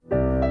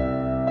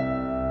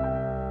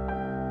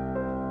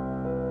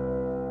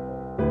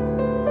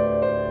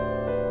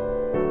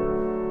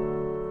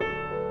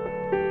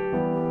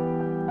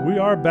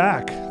are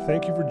back.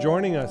 Thank you for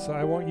joining us.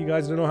 I want you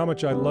guys to know how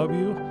much I love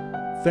you.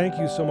 Thank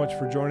you so much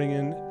for joining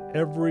in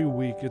every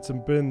week. It's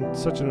been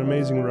such an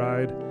amazing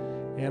ride.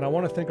 And I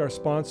want to thank our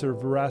sponsor,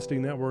 Veracity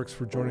Networks,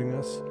 for joining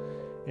us.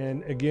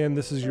 And again,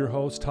 this is your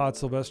host, Todd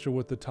Sylvester,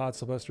 with the Todd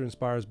Sylvester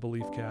Inspires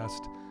Belief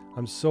Cast.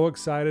 I'm so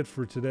excited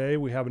for today.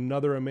 We have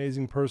another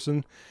amazing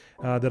person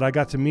that I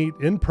got to meet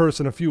in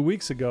person a few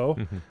weeks ago.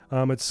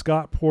 It's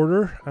Scott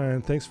Porter,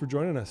 and thanks for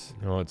joining us.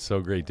 Oh, it's so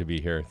great to be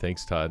here.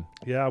 Thanks, Todd.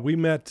 Yeah, we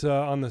met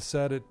on the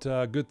set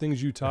at Good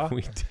Things Utah.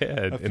 We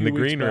did, in the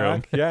green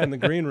room. Yeah, in the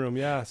green room,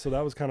 yeah. So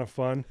that was kind of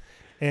fun.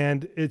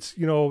 And it's,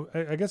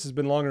 I guess it's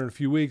been longer than a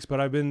few weeks,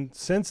 but I've been,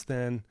 since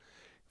then,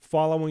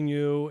 following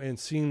you and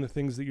seeing the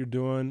things that you're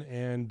doing,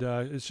 and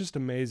it's just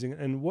amazing.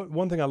 And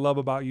one thing I love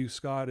about you,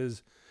 Scott,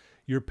 is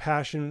your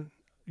passion.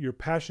 You're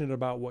passionate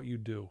about what you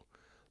do.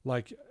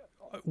 Like,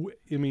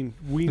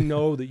 we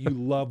know that you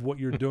love what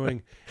you're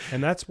doing,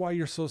 and that's why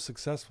you're so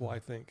successful, I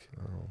think.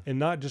 And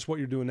not just what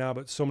you're doing now,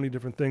 but so many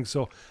different things.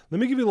 So let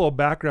me give you a little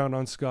background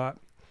on Scott.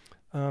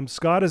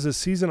 Scott is a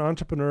seasoned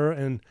entrepreneur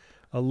and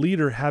a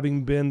leader,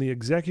 having been the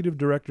executive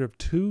director of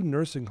 2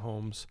 nursing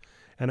homes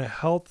and a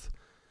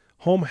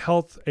home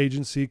health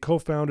agency,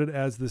 co-founded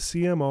as the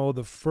CMO,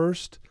 the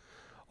first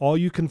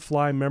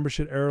all-you-can-fly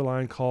membership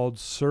airline called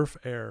Surf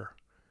Air.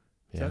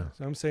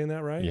 I'm saying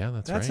that right? Yeah,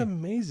 that's right. That's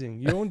amazing.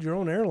 You owned your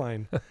own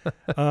airline.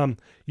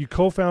 You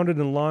co-founded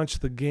and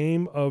launched the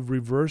game of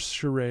reverse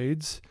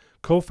charades,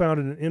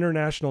 co-founded an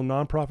international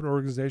nonprofit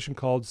organization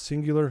called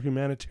Singular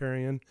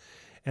Humanitarian,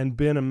 and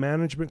been a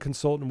management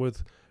consultant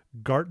with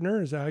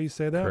Gartner. Is that how you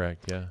say that?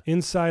 Correct, yeah.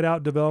 Inside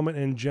Out Development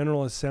and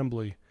General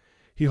Assembly.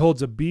 He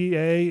holds a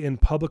BA in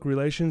Public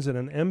Relations and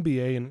an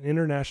MBA in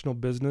International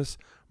Business,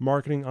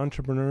 Marketing,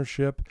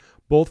 Entrepreneurship,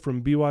 both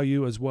from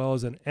BYU, as well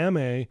as an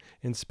MA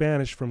in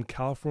Spanish from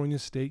California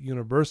State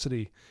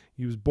University.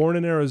 He was born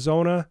in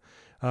Arizona.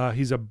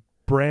 He's a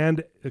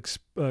brand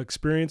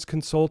experience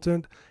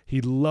consultant. He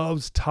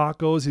loves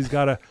tacos. He's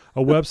got a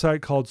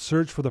website called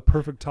Search for the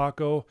Perfect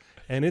Taco,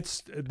 and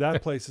that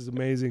place is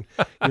amazing.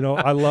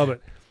 I love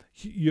it.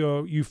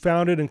 You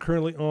founded and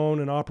currently own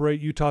and operate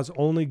Utah's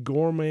only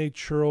gourmet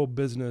churro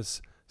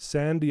business,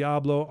 San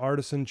Diablo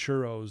Artisan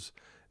Churros,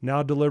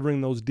 now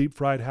delivering those deep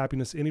fried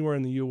happiness anywhere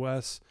in the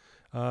U.S.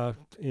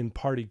 In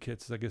party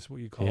kits, I guess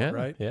what you call it,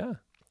 right? Yeah,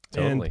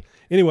 totally. And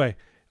anyway,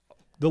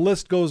 the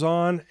list goes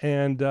on,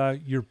 and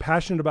you're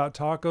passionate about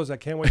tacos. I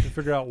can't wait to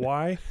figure out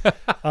why.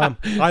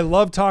 I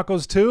love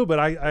tacos too, but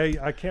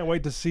I can't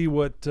wait to see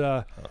what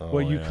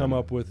you come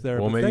up with there.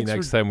 Well, but maybe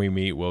next time we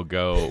meet,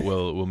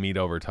 we'll meet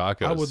over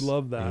tacos. I would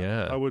love that.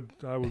 Yeah, I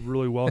would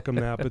really welcome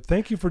that. But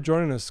thank you for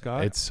joining us,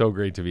 Scott. It's so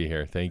great to be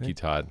here. Thank you,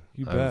 Todd.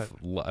 You bet.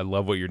 I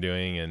love what you're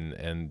doing,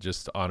 and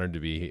just honored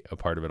to be a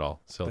part of it all.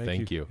 So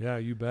thank you. Yeah,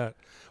 you bet.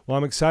 Well,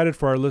 I'm excited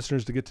for our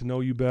listeners to get to know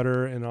you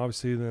better, and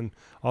obviously then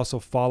also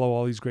follow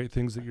all these great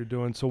things that you're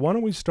doing. So why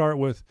don't we start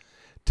with,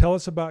 tell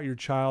us about your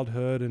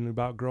childhood and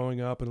about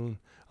growing up and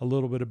a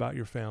little bit about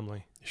your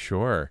family.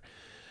 Sure.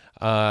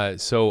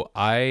 So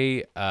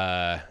I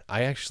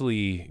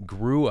actually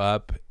grew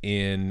up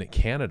in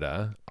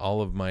Canada.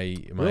 All of my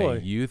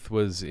Really? youth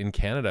was in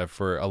Canada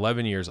for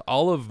 11 years.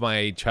 All of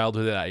my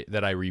childhood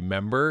that I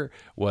remember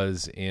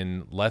was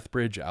in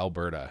Lethbridge,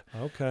 Alberta,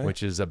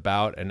 which is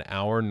about an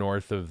hour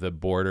north of the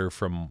border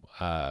from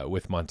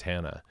with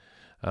Montana.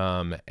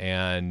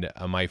 And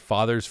my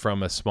father's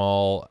from a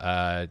small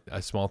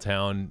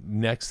town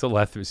next to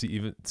Lethbridge,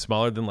 even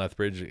smaller than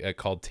Lethbridge,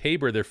 called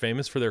Tabor. They're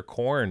famous for their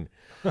corn.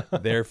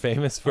 They're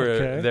famous for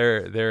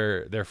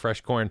their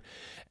fresh corn.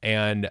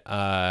 And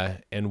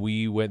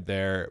we went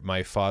there.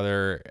 My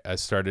father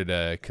started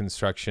a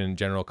construction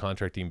general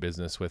contracting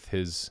business with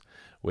his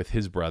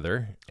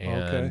brother.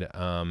 And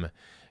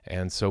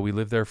so we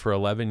lived there for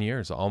 11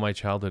 years. All my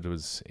childhood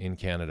was in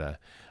Canada.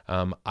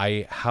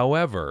 I,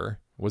 however,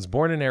 was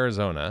born in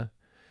Arizona,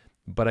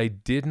 but I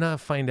did not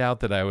find out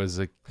that I was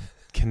a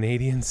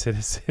Canadian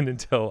citizen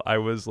until I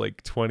was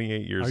like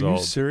 28 years old. Are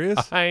you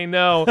serious? I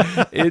know.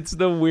 It's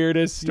the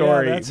weirdest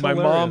story. Yeah, that's my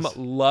hilarious.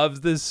 mom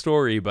loves this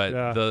story,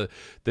 but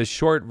the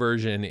short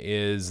version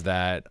is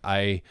that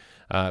I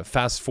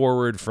fast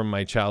forward from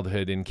my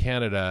childhood in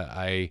Canada.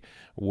 I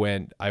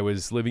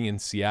was living in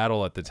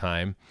Seattle at the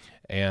time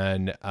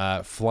and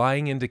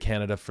flying into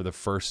Canada for the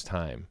first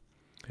time.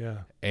 Yeah.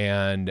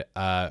 And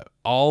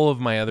all of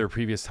my other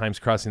previous times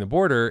crossing the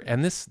border,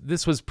 and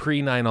this was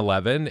pre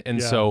 9/11,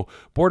 and so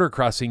border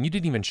crossing, you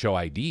didn't even show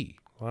ID.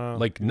 Wow.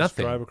 Like You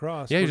nothing. Just drive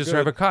across. Yeah, you We're just good.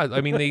 drive across.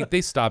 I mean,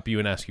 they stop you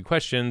and ask you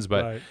questions,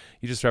 but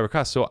you just drive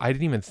across. So I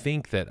didn't even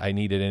think that I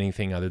needed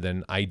anything other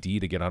than ID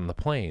to get on the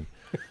plane.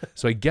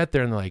 So I get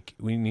there and they're like,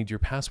 we need your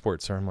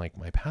passport. So I'm like,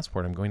 my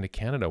passport? I'm going to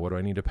Canada. What do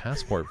I need a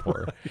passport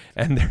for?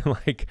 And they're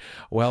like,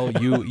 well,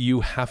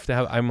 you have to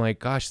have. I'm like,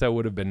 gosh, that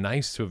would have been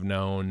nice to have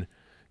known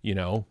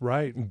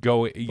right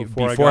go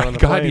before I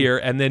got here.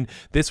 And then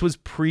this was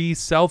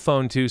pre-cell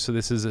phone too, so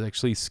this is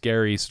actually a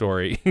scary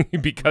story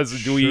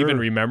because do we even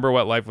remember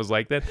what life was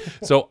like then?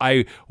 So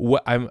I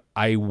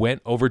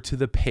went over to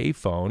the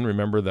payphone,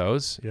 remember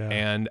those? Yeah.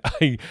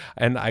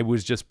 And I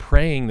was just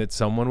praying that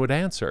someone would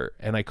answer,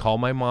 and I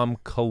called my mom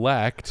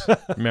Collect.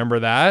 Remember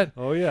that?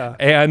 Oh yeah.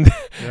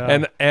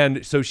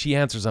 And so she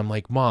answers. I'm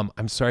like, Mom,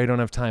 I'm sorry I don't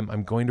have time.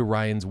 I'm going to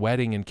Ryan's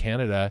wedding in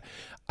Canada.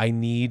 I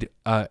need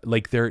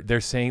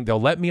they're saying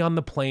they'll let me on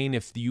the plane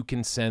if you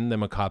can send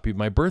them a copy of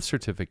my birth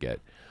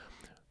certificate.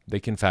 They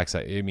can fax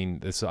that. I mean,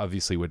 this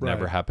obviously would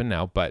never happen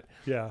now, but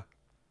yeah.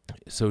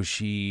 So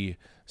she's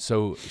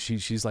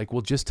like,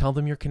 well, just tell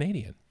them you're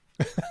Canadian.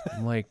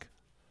 I'm like,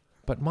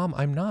 but Mom,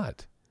 I'm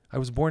not. I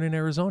was born in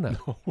Arizona.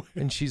 No way.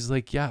 And she's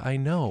like, yeah, I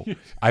know.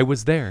 I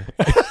was there.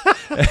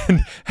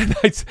 and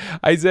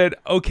I said,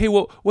 okay,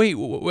 well, wait,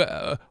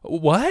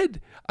 what?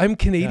 I'm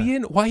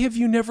Canadian? Yeah. Why have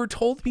you never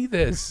told me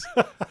this?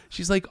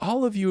 She's like,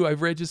 all of you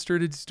I've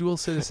registered as dual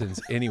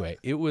citizens. Anyway,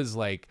 it was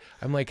like,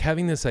 I'm like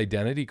having this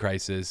identity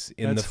crisis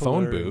in the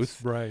phone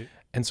booth. Right.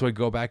 And so I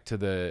go back to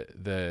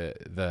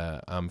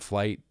the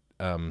flight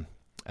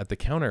at the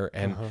counter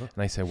and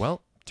I say,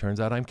 well, turns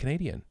out I'm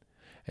Canadian.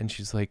 And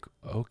she's like,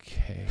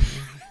 okay.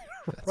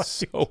 That's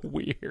so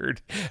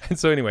weird. And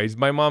so anyways,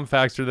 my mom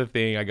faxed her the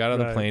thing. I got on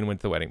the plane, went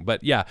to the wedding.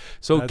 But yeah,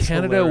 so that's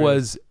Canada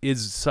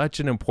is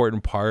such an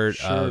important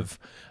part of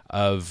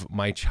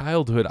my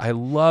childhood. I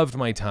loved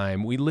my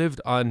time. We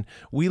lived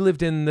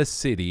in the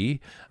city,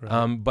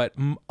 but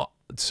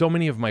so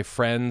many of my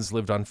friends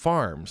lived on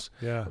farms,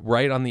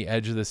 right on the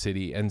edge of the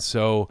city. And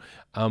so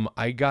I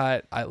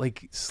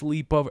like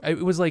sleepover.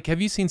 It was like,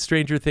 have you seen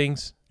Stranger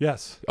Things?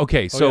 Yes.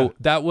 Okay, so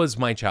that was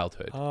my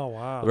childhood. Oh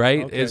wow!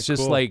 Right? Okay, it's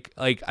just cool. like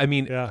I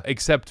mean,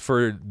 except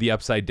for the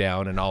upside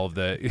down and all of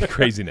the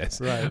craziness.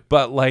 Right.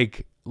 But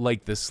like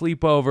the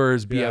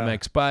sleepovers,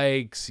 BMX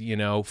bikes,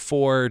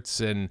 forts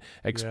and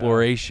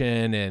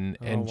exploration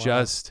and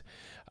just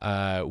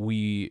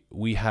we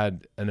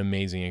had an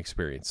amazing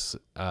experience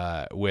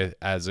with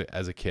as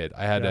a kid.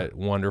 I had a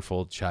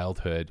wonderful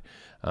childhood.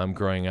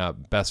 Growing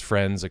up, best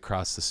friends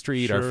across the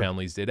street. Our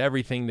families did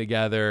everything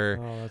together.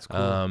 Oh, that's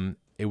cool.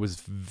 It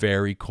was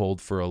very cold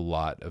for a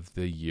lot of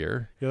the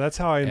year. Yeah, that's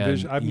how I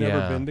envision. I've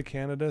never been to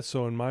Canada,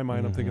 so in my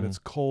mind, I'm thinking it's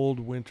cold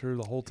winter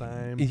the whole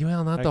time.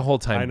 Well, not the whole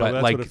time,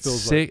 but like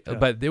sick.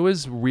 Like. But there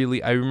was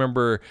really. I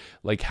remember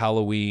like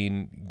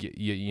Halloween.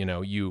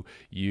 You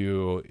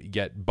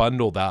get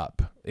bundled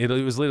up. It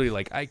was literally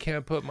like, I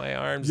can't put my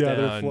arms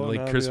down,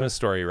 like Christmas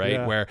Story, right?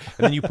 Yeah. Where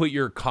and then you put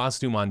your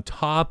costume on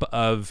top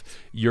of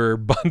your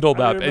bundled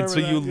up, and so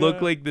you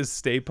look like this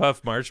Stay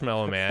Puft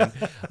Marshmallow Man,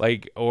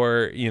 like,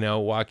 or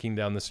walking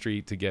down the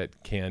street to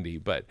get candy.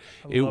 But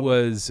it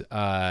was,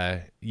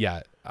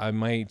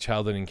 my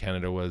childhood in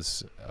Canada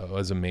was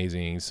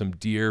amazing. Some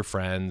dear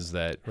friends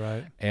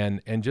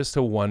and just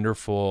a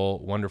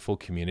wonderful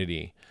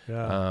community.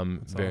 Yeah,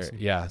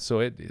 awesome. So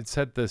it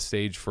set the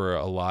stage for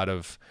a lot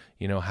of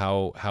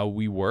how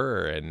we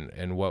were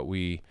and what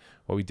we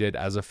did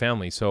as a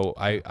family. So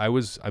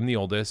I'm the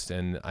oldest,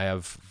 and I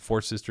have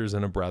 4 sisters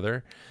and a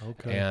brother.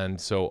 Okay.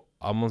 And so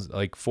almost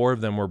like 4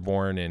 of them were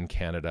born in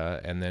Canada,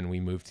 and then we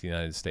moved to the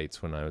United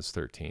States when I was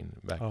 13.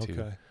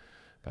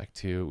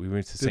 We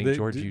moved to St.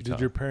 George, Utah. Did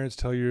your parents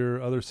tell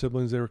your other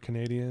siblings they were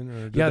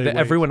Canadian, or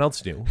everyone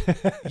else knew?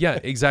 Yeah,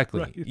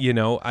 exactly.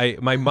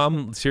 Right. My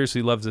mom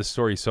seriously loves this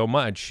story so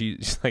much.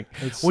 She's like,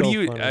 it's "What so do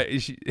you?"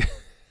 funny.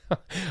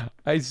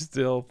 I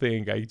still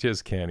think I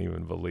just can't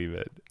even believe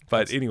it.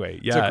 But anyway,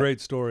 it's a great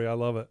story. I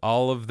love it.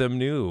 All of them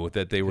knew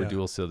that they were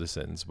dual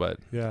citizens, but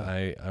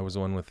I was the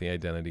one with the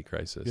identity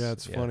crisis. Yeah,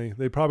 it's funny.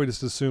 They probably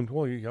just assumed,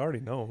 well, he already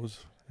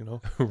knows.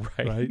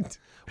 Right.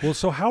 Well,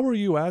 so how were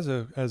you as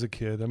a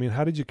kid? I mean,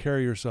 how did you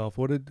carry yourself?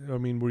 Were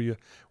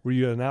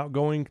you an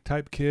outgoing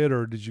type kid,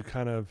 or did you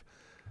kind of,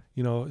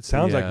 it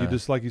sounds like you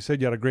just, like you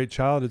said, you had a great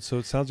childhood, so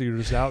it sounds like you're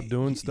just out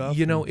doing stuff.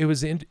 It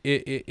was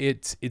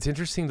it's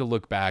interesting to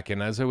look back,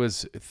 and as I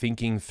was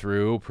thinking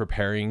through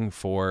preparing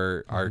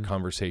for our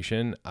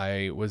conversation,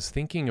 I was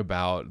thinking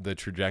about the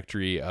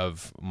trajectory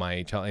of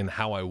my child and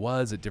how I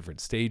was at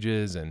different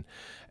stages,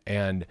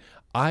 and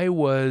I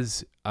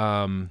was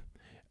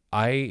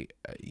I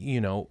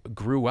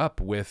grew up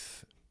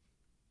with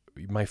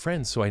my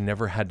friends, so I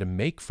never had to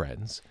make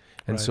friends.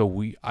 And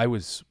so I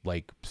was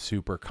like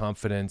super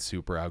confident,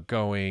 super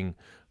outgoing,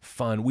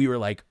 fun. We were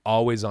like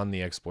always on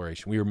the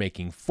exploration. We were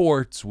making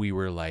forts. We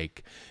were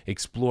like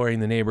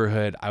exploring the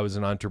neighborhood. I was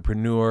an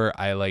entrepreneur.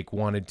 I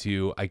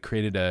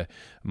created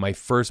my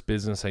first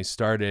business I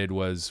started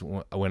was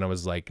when I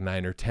was like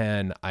 9 or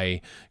 10.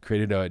 I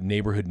created a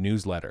neighborhood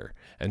newsletter.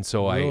 And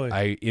so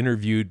I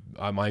interviewed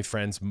my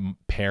friends'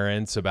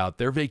 parents about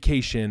their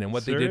vacation and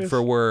what they did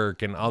for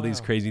work and all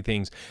these crazy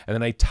things. And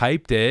then I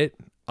typed it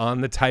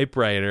on the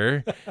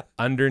typewriter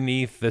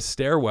underneath the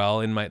stairwell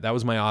that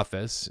was my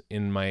office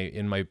in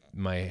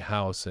my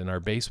house in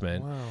our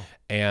basement. Wow.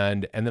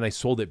 And then I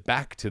sold it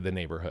back to the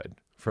neighborhood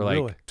for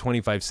like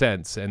 25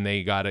 cents, and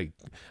they got a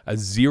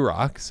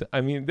Xerox.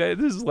 I mean, this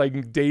is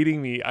like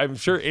dating me. I'm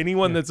sure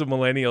anyone that's a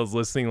millennial is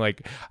listening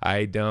like,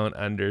 I don't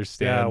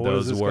understand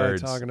those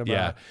words. Guy talking about?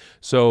 Yeah.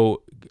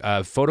 So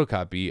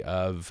photocopy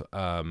of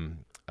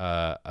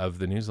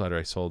the newsletter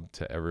I sold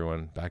to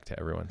everyone, back to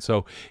everyone.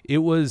 So it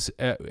was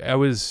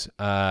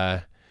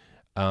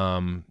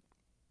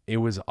it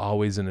was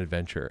always an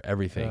adventure,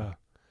 everything. Yeah.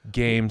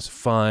 Games,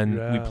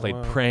 fun. We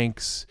played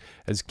pranks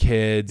as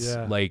kids.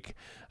 Yeah. Like,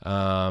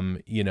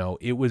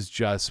 it was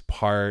just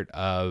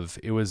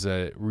it was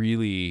a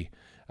really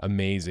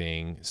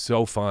amazing,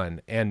 so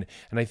fun. And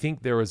I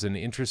think there was an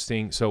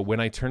interesting, so when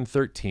I turned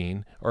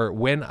 13, or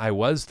when I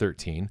was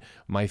 13,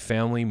 my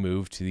family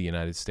moved to the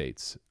United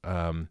States.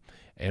 And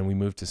we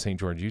moved to St.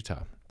 George,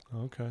 Utah.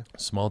 Okay.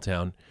 Small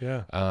town.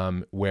 Yeah.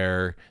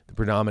 Where the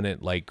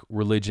predominant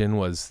religion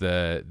was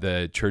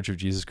the Church of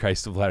Jesus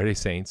Christ of Latter-day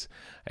Saints,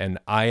 and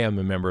I am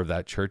a member of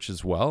that church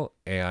as well.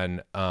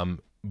 And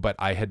but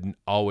I had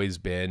always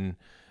been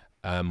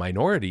a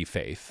minority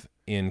faith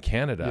in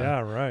Canada. Yeah,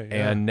 right.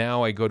 Yeah. And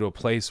now I go to a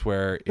place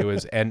where it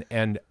was and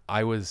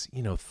I was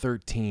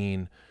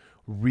 13,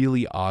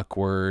 really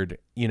awkward.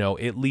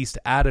 At least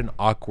at an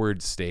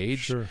awkward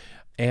stage. Sure.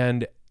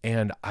 And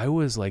I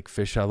was like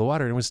fish out of the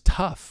water, and it was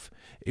tough.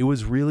 It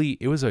was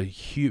a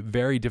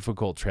very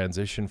difficult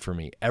transition for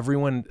me.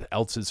 Everyone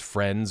else's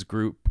friend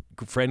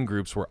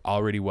groups were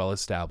already well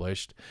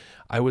established.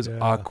 I was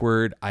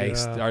awkward. I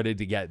started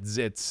to get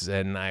zits,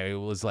 and I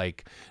was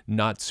like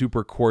not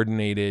super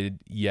coordinated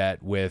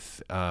yet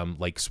with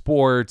like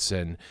sports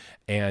and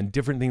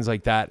different things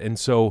like that. And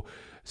so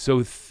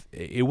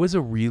it was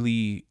a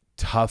really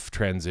tough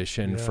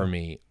transition for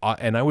me,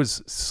 and I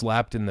was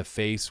slapped in the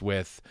face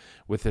with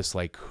this,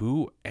 like,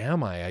 who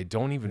am I? I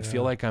don't even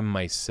feel like I'm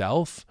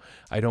myself.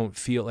 I don't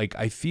feel like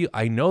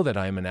I know that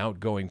I'm an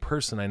outgoing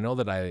person. I know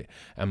that I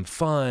am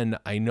fun.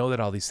 I know that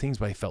all these things,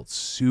 but I felt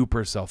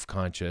super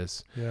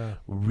self-conscious.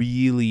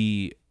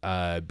 Really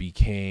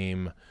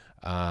became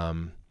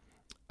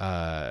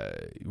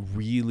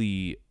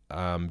really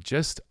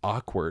just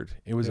awkward.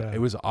 It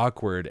was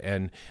awkward,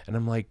 and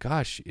I'm like,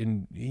 gosh,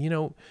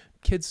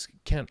 kids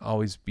can't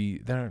always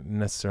they're not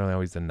necessarily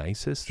always the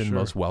nicest and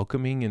most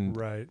welcoming, and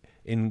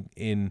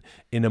in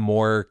a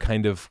more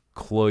kind of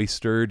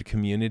cloistered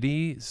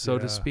community, so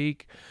to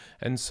speak.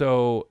 And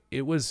so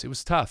it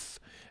was tough.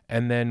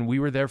 And then we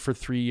were there for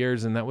 3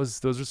 years, and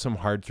those are some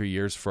hard 3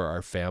 years for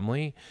our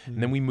family. Mm-hmm.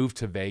 And then we moved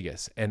to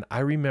Vegas. And I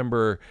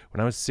remember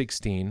when I was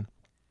 16,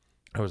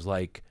 I was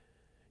like,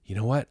 you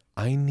know what?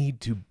 I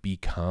need to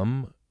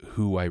become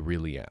who I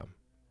really am.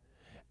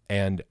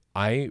 And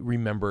I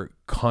remember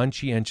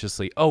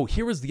conscientiously. Oh,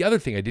 here was the other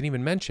thing I didn't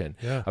even mention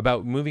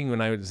about moving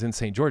when I was in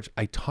St. George.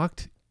 I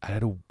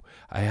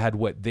had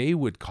what they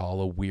would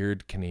call a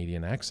weird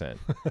Canadian accent.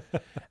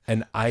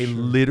 And I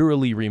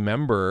literally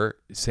remember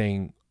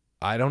saying,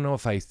 I don't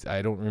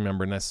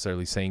remember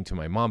necessarily saying to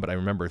my mom, but I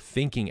remember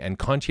thinking and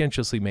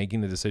conscientiously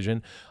making the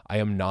decision, I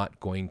am not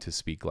going to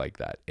speak like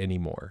that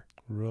anymore.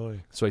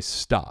 Really? So I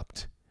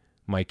stopped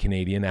my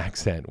Canadian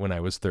accent when I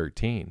was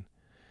 13.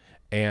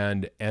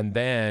 And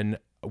then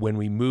when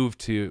we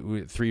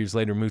 3 years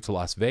later, moved to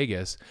Las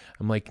Vegas,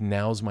 I'm like,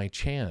 now's my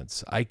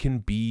chance. I can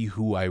be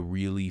who I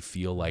really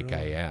feel like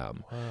I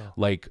am. Wow.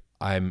 Like,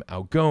 I'm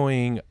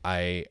outgoing.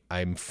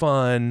 I'm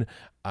fun.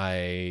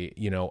 I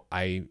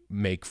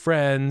make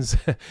friends,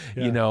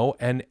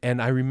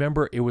 and I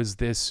remember there was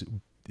this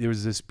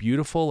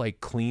beautiful, like,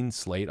 clean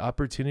slate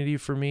opportunity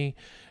for me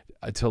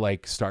to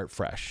like start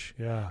fresh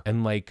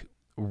and like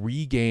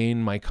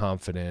regain my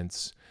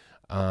confidence.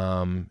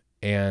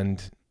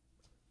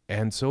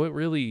 And so it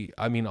really,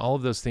 all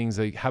of those things,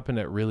 they happened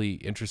at really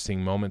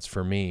interesting moments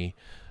for me.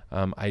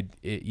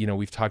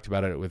 We've talked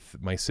about it with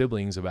my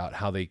siblings about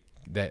how they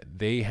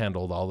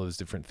handled all those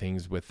different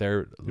things with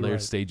their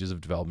stages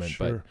of development.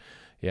 Sure. But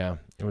yeah,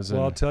 it was.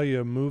 Well, I'll tell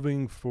you,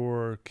 moving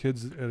for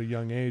kids at a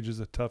young age is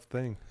a tough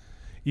thing.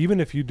 Even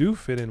if you do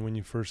fit in when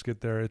you first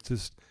get there,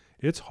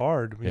 it's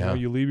hard. You know,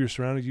 you leave your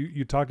surroundings.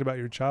 You talked about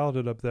your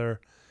childhood up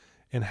there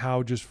and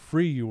how just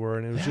free you were.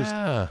 And it was just,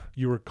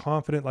 you were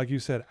confident, like you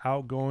said,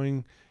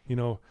 outgoing.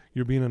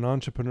 You're being an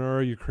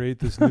entrepreneur. You create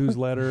this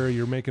newsletter.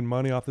 You're making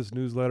money off this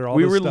newsletter.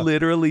 We were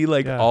literally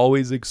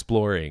always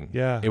exploring.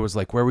 Yeah. It was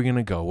like, where are we going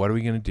to go? What are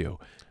we going to do?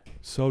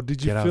 So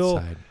did you feel,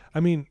 outside.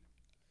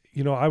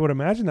 I would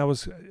imagine that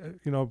was,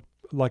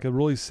 like a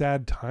really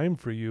sad time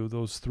for you,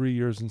 those 3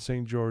 years in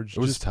St. George. It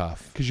was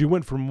tough. Because you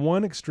went from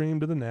one extreme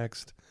to the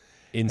next.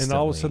 Instantly. And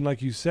all of a sudden,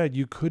 like you said,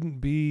 you couldn't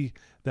be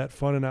that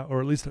fun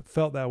or at least it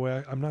felt that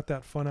way. I'm not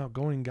that fun,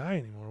 outgoing guy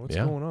anymore. What's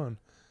going on?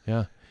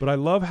 Yeah. But I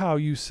love how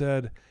you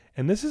said,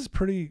 and this is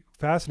pretty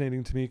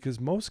fascinating to me because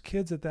most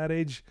kids at that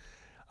age,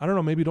 I don't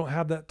know, maybe don't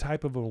have that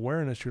type of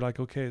awareness. You're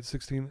like, okay, at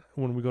 16,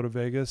 when we go to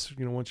Vegas,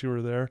 once you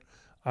were there,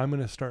 I'm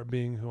going to start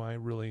being who I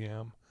really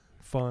am.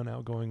 Fun,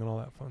 outgoing, and all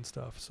that fun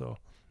stuff. So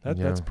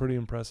That's pretty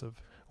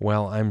impressive.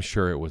 Well, I'm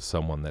sure it was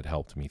someone that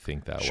helped me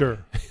think that way. Sure.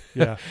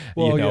 Yeah.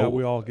 Well, yeah,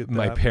 we all get that.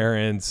 My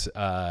parents,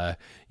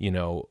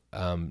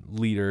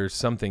 leaders,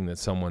 something that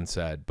someone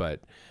said,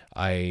 but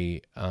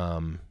I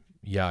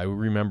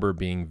remember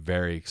being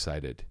very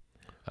excited.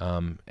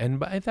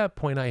 And at that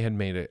point I had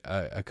made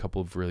a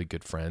couple of really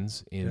good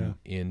friends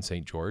in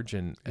St. George,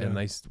 and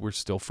we're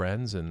still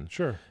friends, and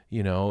sure,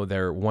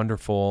 they're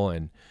wonderful,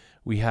 and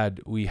we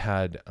had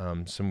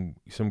some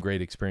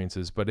great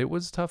experiences, but it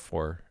was tough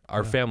for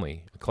our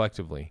family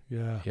collectively.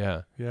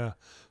 Yeah.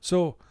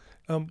 So,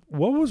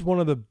 what was one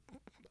of the,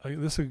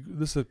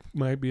 this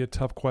might be a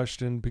tough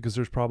question because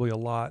there's probably a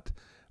lot,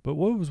 but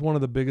what was one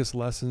of the biggest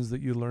lessons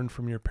that you learned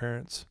from your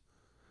parents?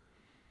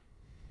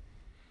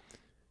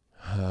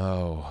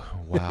 Oh,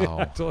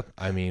 wow.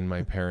 I mean,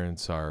 my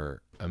parents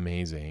are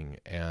amazing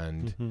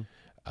and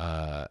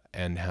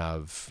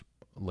have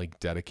like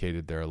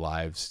dedicated their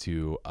lives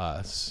to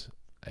us.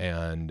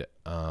 And,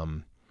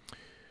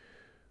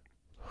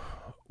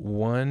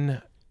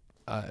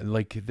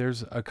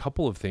 there's a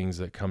couple of things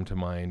that come to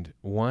mind.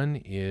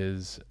 One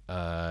is,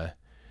 the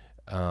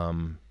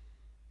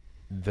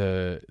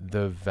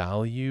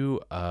value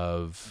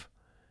of,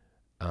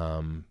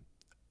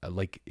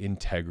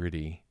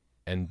 integrity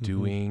and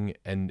doing,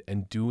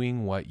 and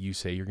doing what you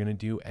say you're going to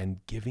do and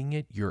giving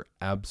it your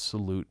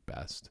absolute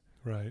best.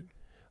 Right.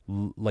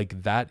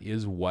 Like that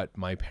is what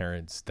my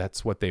parents,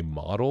 that's what they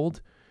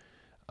modeled.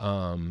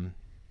 And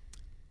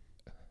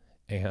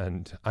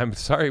I'm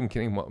sorry, I'm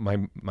kidding.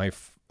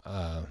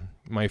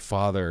 My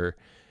father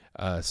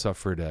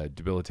suffered a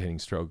debilitating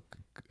stroke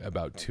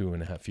about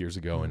 2.5 years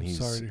ago, and he's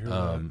sorry to hear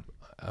that.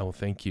 Oh,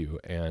 thank you.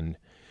 And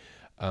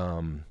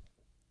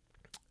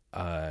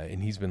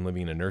he's been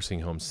living in a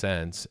nursing home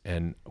since,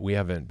 and we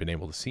haven't been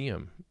able to see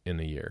him in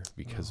a year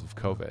because of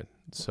COVID.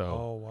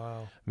 So,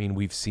 I mean,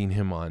 we've seen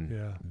him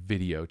on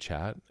video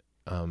chat.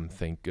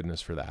 Thank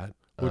goodness for that.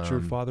 What's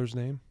your father's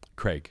name?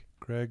 Craig.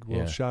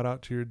 Well, shout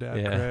out to your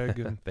dad, Craig.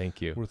 And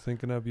thank you. We're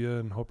thinking of you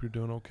and hope you're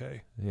doing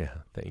okay. Yeah.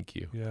 Thank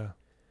you. Yeah.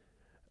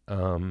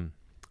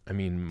 I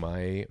mean,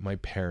 my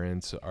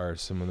parents are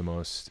some of the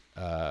most,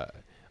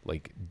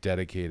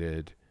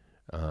 dedicated,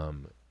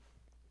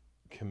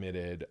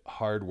 committed,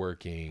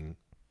 hardworking,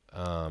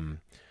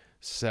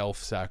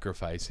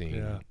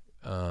 self-sacrificing,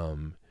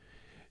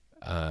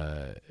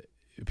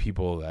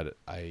 people that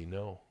I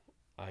know.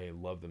 I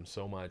love them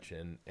so much,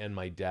 and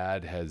my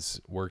dad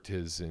has worked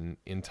his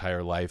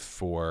entire life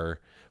for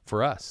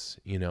us,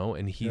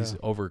 and he's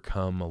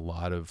overcome a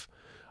lot of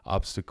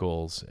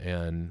obstacles,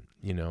 and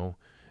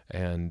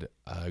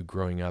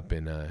growing up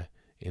in a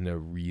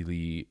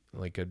really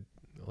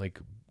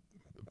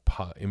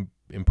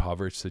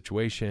impoverished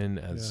situation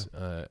as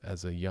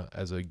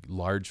a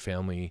large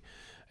family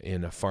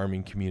in a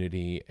farming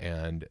community,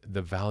 and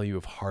the value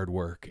of hard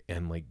work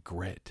and like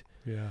grit.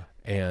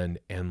 And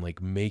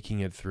like making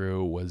it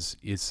through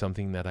is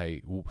something that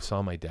I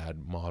saw my dad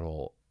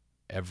model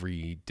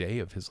every day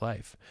of his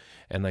life.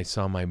 And I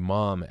saw my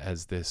mom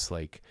as this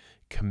like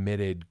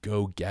committed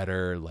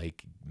go-getter,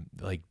 like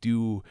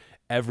do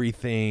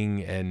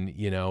everything and,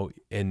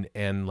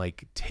 and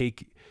like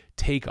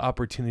take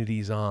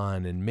opportunities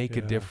on and make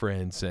a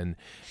difference. And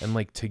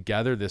like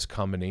together, this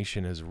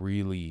combination has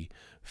really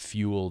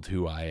fueled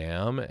who I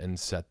am and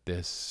set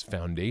this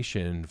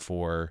foundation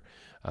for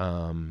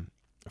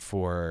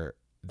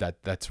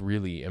that's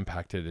really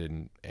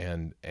impacted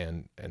and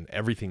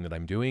everything that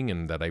I'm doing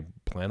and that I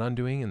plan on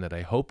doing and that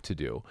I hope to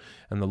do,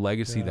 and the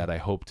legacy that I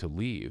hope to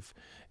leave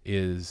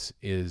is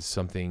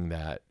something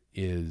that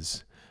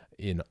is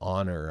in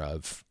honor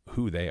of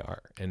who they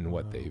are and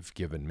what they've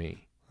given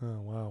me.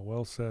 Oh, wow.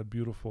 Well said.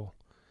 Beautiful.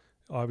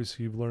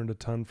 Obviously you've learned a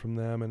ton from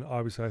them, and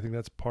obviously I think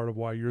that's part of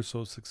why you're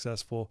so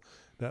successful,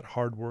 that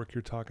hard work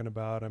you're talking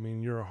about. I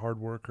mean, you're a hard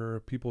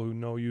worker. People who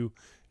know you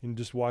and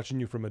just watching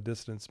you from a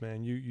distance,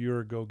 man,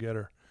 you're a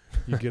go-getter.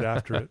 You get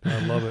after it.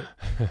 I love it.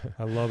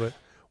 I love it.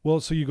 Well,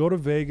 so you go to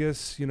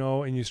Vegas,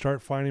 and you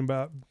start finding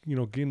about,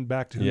 getting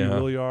back to who you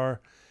really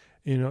are.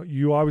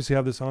 You obviously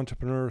have this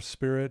entrepreneur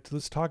spirit.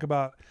 Let's talk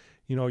about,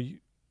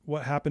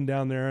 what happened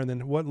down there, and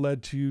then what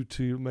led to you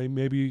to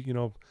maybe,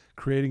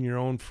 creating your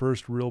own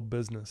first real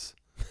business.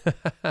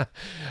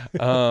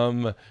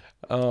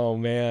 Oh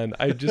man,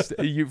 I just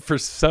for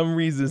some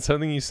reason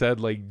something you said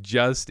like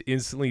just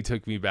instantly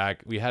took me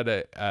back. We had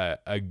a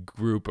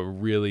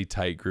really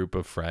tight group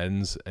of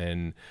friends,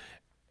 and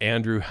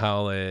Andrew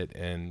Howlett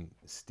and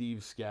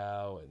Steve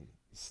Scow and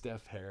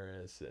Steph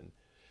Harris,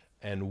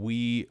 and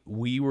we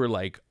were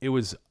like, it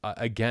was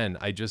again,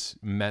 I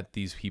just met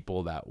these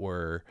people that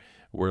were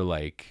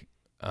like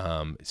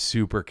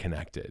super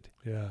connected.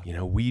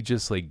 Yeah. We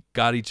just like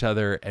got each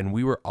other, and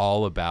we were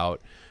all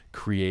about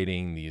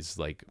creating these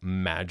like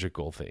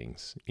magical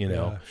things, you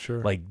know,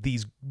 sure. like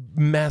these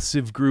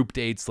massive group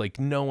dates like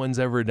no one's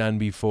ever done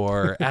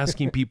before,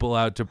 asking people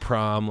out to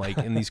prom, like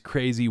in these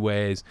crazy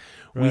ways.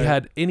 Right. We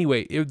had,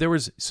 anyway, there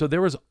was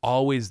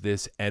always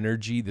this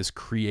energy, this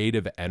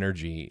creative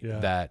energy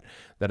that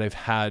I've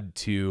had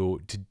to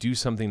do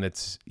something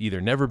that's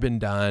either never been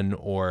done,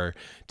 or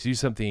to do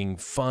something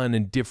fun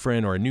and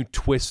different, or a new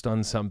twist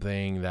on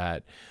something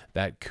that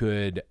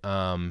could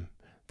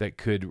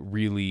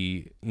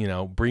really, you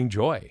know, bring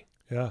joy.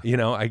 Yeah. You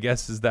know, I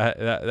guess is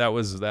that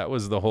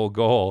was the whole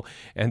goal,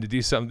 and to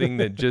do something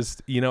that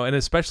just, you know, and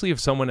especially if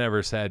someone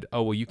ever said,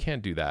 "Oh, well, you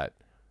can't do that."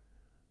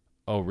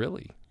 Oh,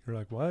 really? You're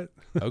like, what?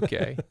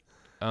 Okay.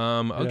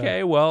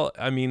 Okay. Well,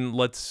 I mean,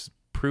 let's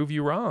prove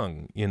you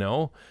wrong, you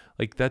know,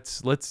 like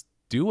let's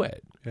do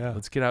it. Yeah.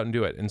 Let's get out and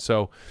do it. And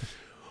so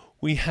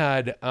we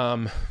had,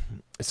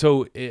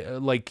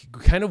 like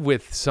kind of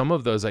with some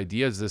of those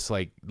ideas, this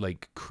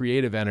like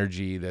creative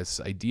energy,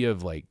 this idea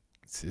of like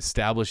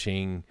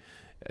establishing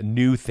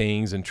new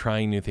things and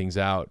trying new things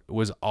out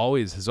has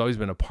always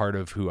been a part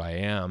of who I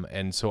am.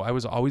 And so I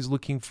was always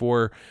looking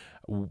for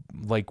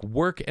like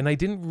work, and I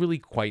didn't really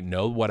quite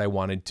know what I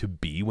wanted to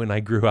be when I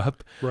grew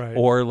up, right,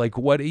 or like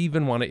what I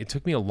even wanted. It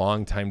took me a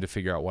long time to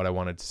figure out what I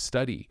wanted to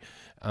study.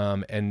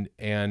 And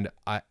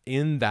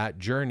in that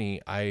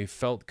journey, I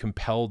felt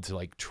compelled to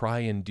like try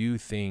and do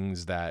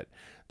things that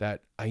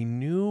I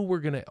knew were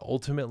going to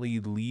ultimately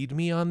lead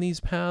me on these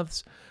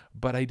paths,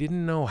 but I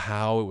didn't know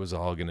how it was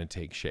all going to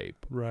take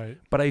shape. Right.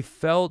 But I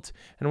felt,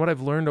 and what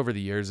I've learned over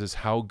the years is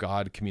how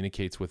God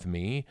communicates with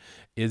me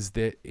is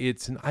that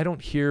I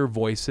don't hear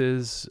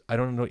voices. I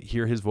don't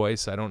hear his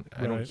voice. I don't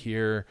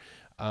hear,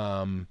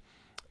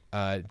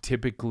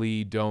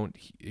 typically don't,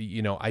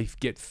 you know, I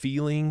get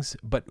feelings,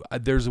 but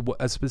there's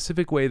a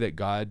specific way that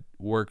God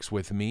works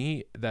with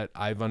me that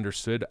I've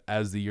understood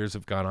as the years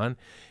have gone on,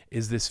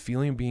 is this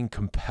feeling of being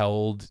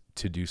compelled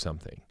to do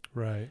something.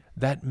 Right.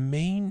 That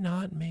may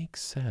not make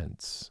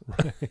sense.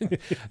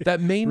 Right. That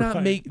may not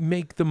right.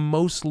 make the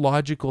most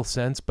logical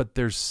sense, but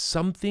there's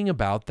something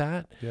about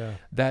that. Yeah.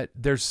 That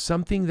there's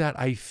something that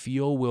I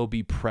feel will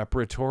be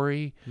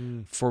preparatory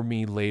for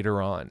me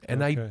later on.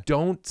 And I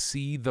don't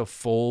see the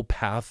full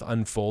path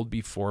unfold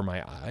before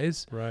my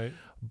eyes. Right.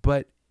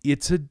 But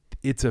it's a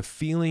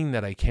feeling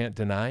that I can't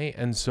deny.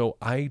 And so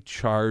I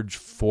charge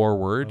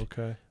forward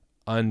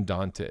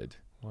undaunted.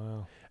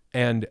 Wow.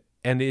 And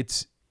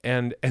it's,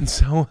 and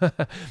so,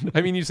 I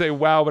mean, you say,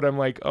 wow, but I'm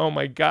like, oh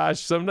my gosh,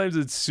 sometimes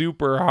it's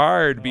super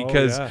hard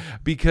because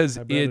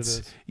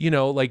it's, you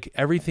know, like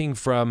everything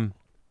from,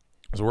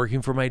 I was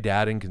working for my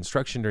dad in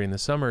construction during the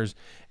summers,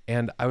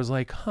 and I was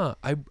like,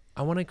 I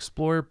want to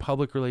explore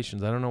public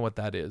relations. I don't know what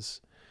that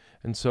is.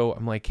 And so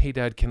I'm like, hey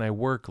Dad, can I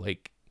work we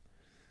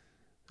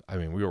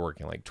were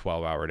working like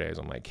 12-hour days.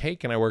 I'm like, hey,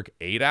 can I work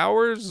 8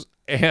 hours?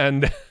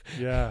 And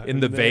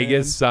in the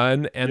Vegas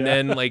sun, and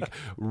then like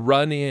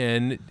run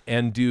in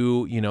and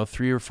do, you know,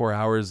 3 or 4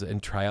 hours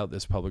and try out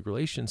this public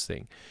relations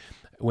thing.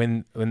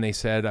 When they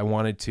said I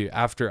wanted to,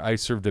 after I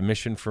served a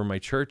mission for my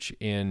church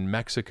in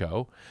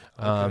Mexico,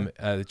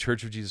 the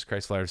Church of Jesus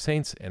Christ of Latter-day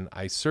Saints, and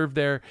I served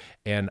there,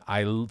 and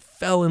I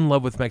fell in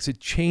love with Mexico.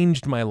 It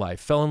changed my life.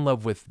 Fell in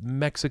love with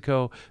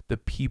Mexico, the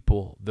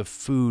people, the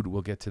food.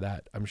 We'll get to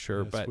that, I'm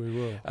sure. Yes, but we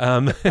will.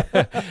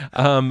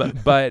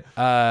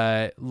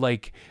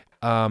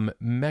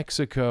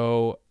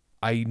 Mexico,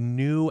 I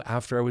knew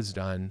after I was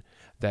done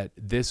that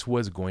this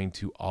was going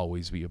to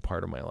always be a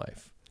part of my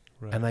life.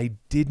 Right. And I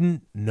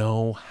didn't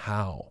know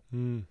how.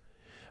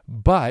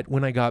 But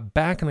when I got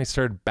back and I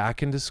started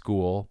back into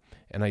school,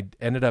 and I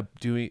ended up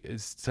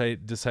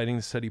deciding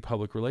to study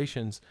public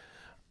relations,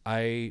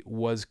 I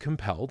was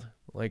compelled,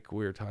 like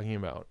we were talking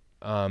about,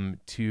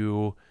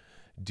 to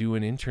do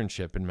an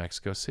internship in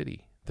Mexico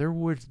City. There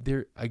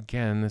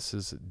again, this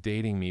is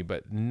dating me,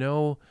 but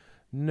no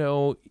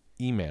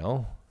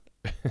email.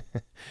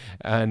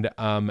 and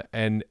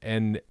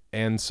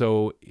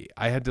so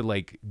I had to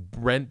like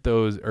rent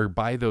those or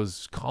buy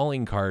those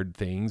calling card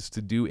things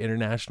to do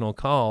international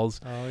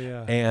calls. Oh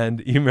yeah.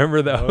 And you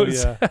remember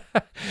those? Oh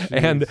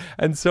yeah.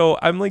 and so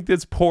I'm like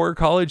this poor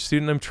college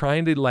student. I'm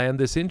trying to land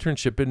this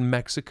internship in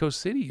Mexico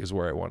City is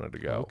where I wanted to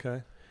go.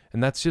 Okay.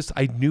 And that's just,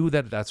 I knew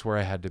that that's where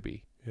I had to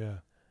be. Yeah.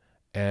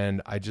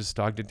 And I just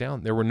dogged it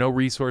down. There were no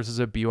resources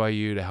at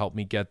BYU to help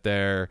me get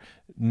there.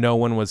 No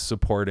one was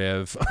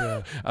supportive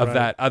of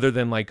that, other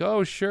than like,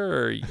 oh,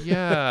 sure,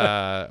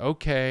 yeah,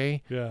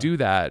 okay, do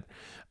that.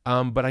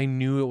 But I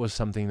knew it was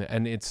something that,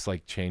 and it's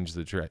like changed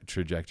the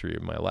trajectory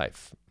of my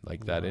life,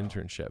 like that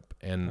internship.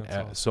 And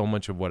awesome. So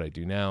much of what I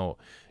do now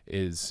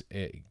is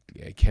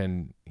it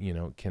can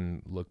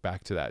look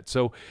back to that.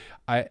 So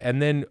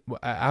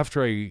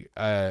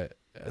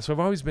so I've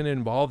always been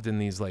involved in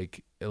these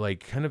like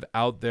kind of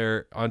out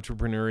there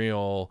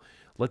entrepreneurial,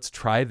 let's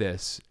try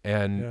this.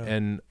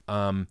 And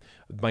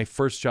my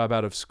first job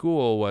out of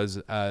school was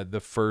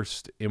the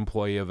first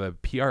employee of a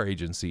PR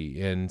agency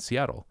in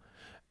Seattle.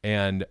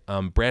 and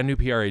brand new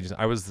PR agents.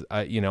 I was,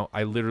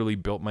 I literally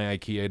built my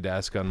IKEA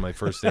desk on my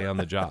first day on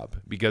the job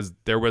because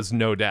there was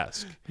no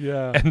desk.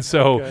 Yeah. And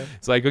so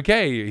it's like,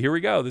 okay, here we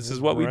go. This is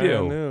what we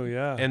do. New,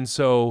 yeah. And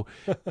so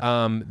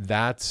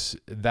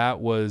that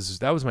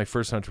was my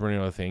first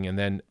entrepreneurial thing. And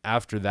then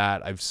after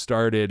that, I've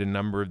started a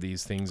number of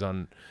these things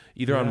on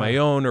either on my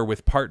own or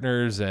with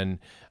partners, and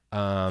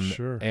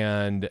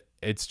and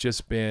it's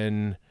just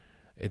been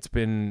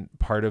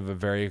part of a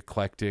very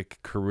eclectic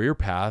career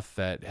path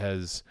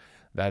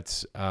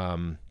that's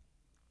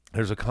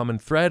there's a common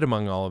thread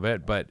among all of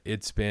it, but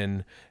it's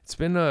been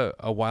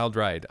a wild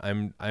ride.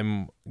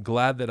 I'm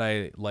glad that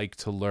I like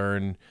to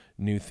learn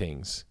new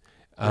things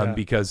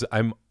because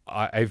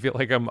I feel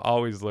like I'm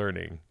always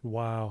learning.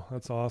 Wow,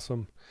 that's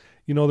awesome.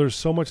 There's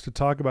so much to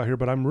talk about here,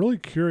 but I'm really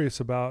curious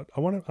about. I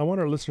want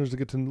our listeners to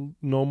get to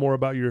know more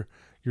about your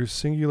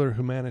Singular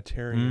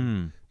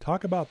Humanitarian.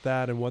 Talk about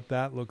that and what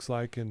that looks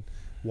like and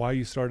why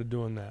you started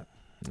doing that.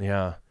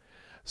 Yeah.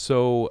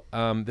 So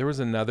there was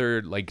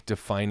another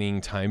defining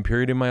time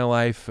period in my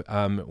life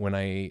when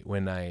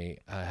I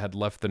had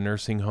left the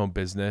nursing home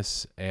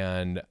business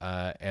and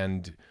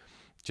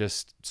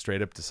just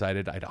straight up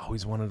decided I'd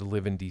always wanted to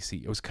live in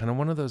DC. It was kind of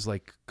one of those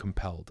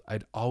compelled.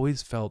 I'd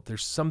always felt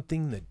there's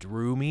something that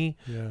drew me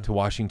to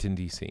Washington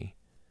DC.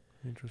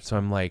 Interesting. So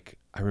I'm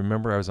I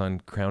remember I was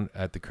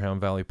at the Crown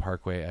Valley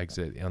Parkway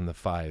exit on the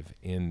 5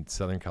 in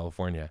Southern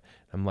California.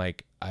 I'm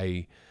I'm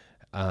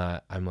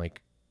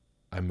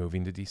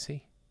moving to DC.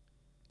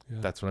 Yeah.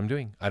 That's what I'm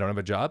doing. I don't have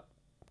a job.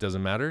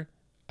 Doesn't matter.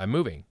 I'm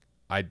moving.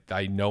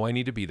 I know I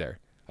need to be there.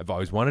 I've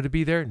always wanted to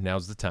be there.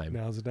 Now's the time.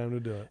 Now's the time to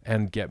do it.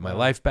 And get my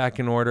life back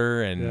in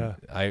order. And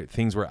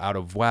things were out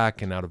of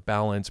whack and out of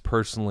balance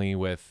personally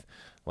with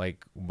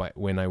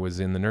when I was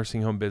in the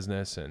nursing home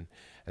business. And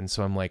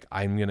so I'm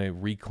I'm going to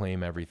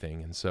reclaim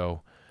everything. And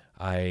so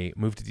I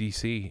moved to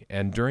DC.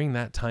 And during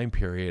that time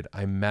period,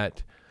 I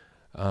met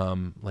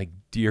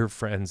dear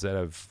friends that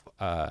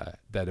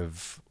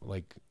have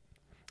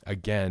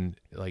again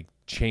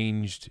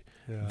changed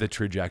the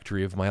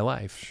trajectory of my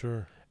life.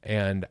 Sure.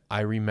 And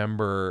I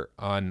remember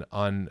on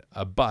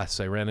a bus,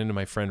 I ran into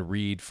my friend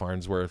Reed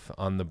Farnsworth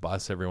on the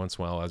bus every once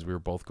in a while as we were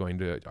both going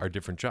to our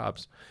different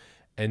jobs.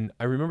 And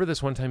I remember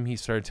this one time he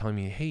started telling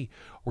me, hey,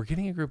 we're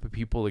getting a group of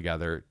people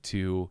together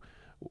to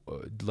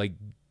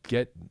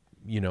get,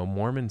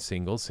 Mormon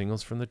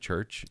singles from the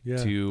church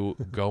to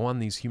go on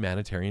these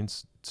humanitarian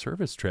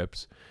service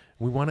trips.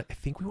 I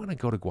think we want to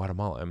go to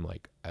Guatemala. I'm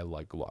I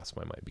lost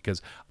my mind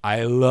because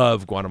I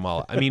love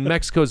Guatemala. I mean,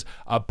 Mexico's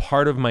a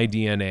part of my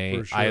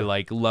DNA. Sure. I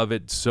love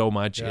it so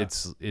much. Yeah.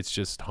 It's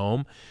just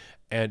home.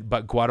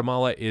 But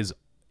Guatemala is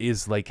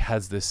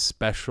has this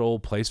special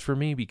place for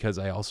me because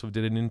I also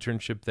did an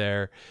internship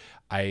there.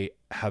 I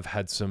have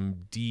had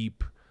some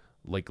deep,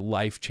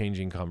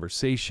 life-changing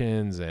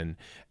conversations and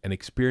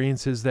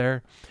experiences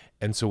there.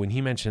 And so when he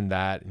mentioned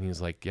that, and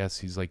he's yes,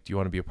 he's do you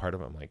want to be a part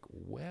of it? I'm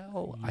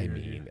well, I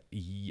mean,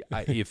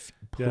 if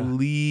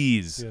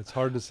please. Yeah, it's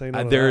hard to say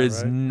no. There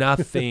is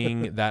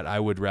nothing that I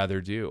would rather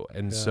do.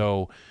 And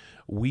so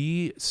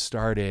we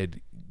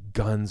started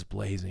guns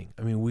blazing.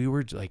 I mean, we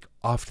were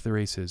off to the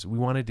races. We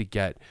wanted to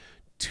get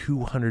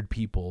 200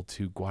 people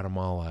to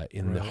Guatemala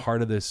in the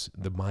heart of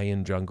the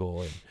Mayan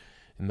jungle and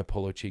in the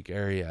Polo Chic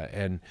area.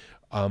 And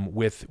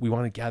we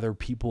want to gather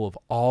people of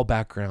all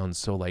backgrounds,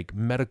 so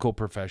medical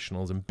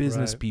professionals and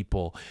business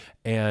people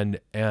and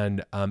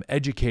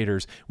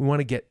educators. We want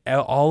to get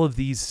all of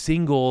these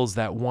singles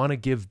that want to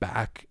give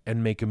back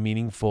and make a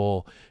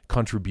meaningful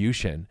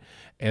contribution.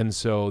 And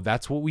so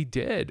that's what we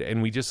did.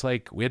 And we just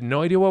we had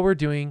no idea what we're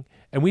doing.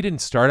 And we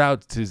didn't start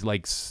out to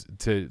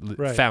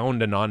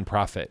found a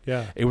nonprofit.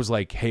 Yeah. It was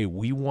hey,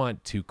 we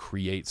want to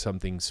create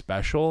something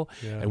special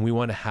and we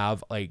want to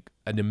have an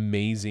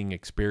amazing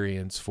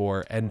experience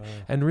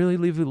and really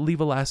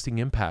leave a lasting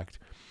impact.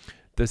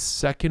 The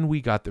second we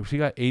got there, we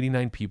got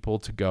 89 people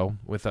to go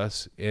with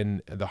us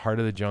in the heart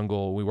of the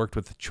jungle. We worked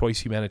with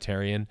Choice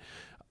Humanitarian,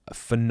 a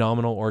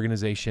phenomenal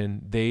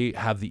organization. They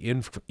have the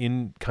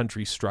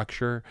in-country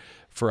structure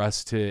for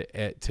us to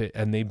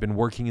and they've been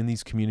working in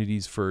these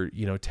communities for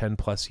 10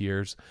 plus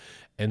years.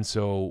 And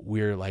so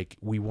we're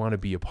we want to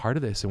be a part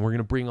of this, and we're going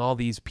to bring all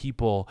these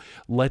people.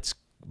 Let's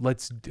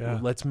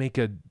make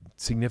a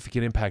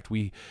significant impact.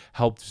 We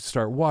helped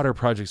start water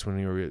projects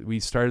when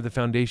we started the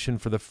foundation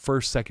for the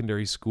first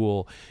secondary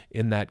school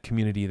in that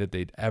community that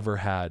they'd ever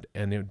had,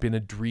 and it had been a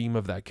dream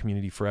of that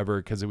community forever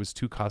because it was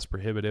too cost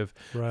prohibitive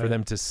for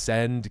them to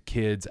send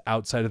kids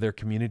outside of their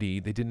community.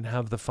 They didn't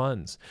have the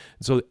funds,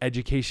 and so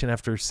education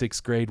after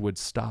 6th grade would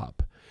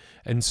stop.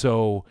 And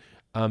so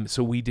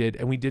we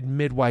did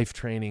midwife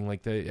training,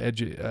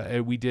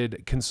 we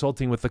did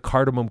consulting with the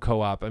Cardamom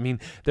Co-op. I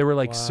mean, there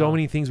were so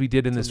many things we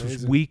did in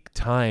this week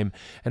time.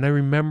 And I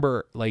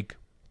remember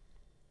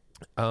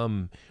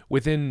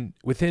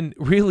within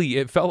really,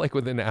 it felt like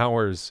within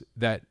hours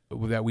that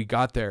we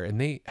got there, and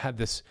they had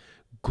this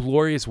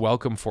glorious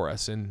welcome for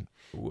us. And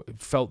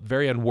felt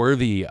very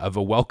unworthy of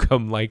a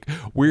welcome. Like,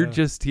 we're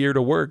just here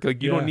to work.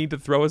 Like, you don't need to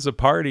throw us a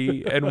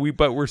party.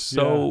 But we're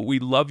we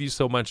love you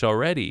so much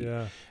already.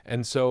 Yeah.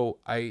 And so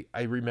I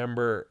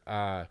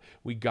remember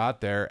we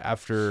got there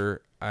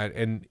after,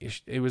 and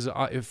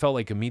it felt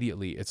like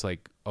immediately it's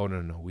like, oh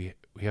no, we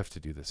have to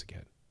do this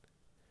again.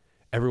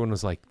 Everyone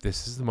was like,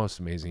 this is the most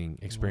amazing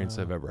experience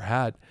I've ever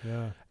had.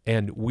 Yeah.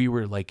 And we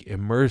were like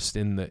immersed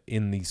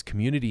in these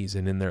communities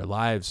and in their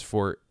lives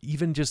for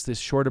even just this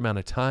short amount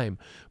of time.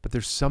 But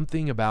there's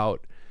something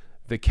about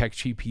the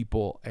Kekchi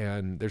people,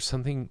 and there's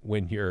something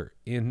when you're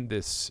in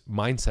this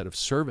mindset of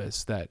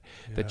service that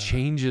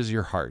changes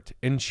your heart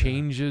and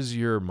changes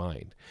your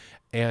mind.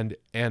 And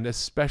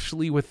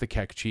especially with the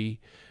Kekchi,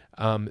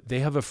 they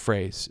have a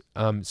phrase.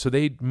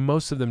 So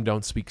most of them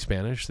don't speak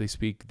Spanish. They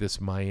speak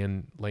this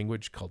Mayan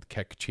language called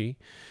Kekchi.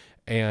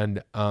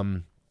 And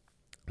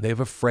they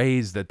have a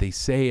phrase that they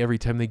say every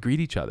time they greet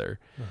each other,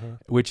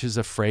 which is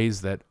a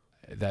phrase that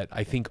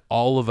I think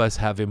all of us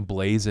have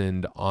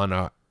emblazoned on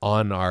our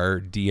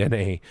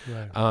DNA,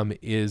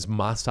 is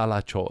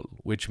Masalachol,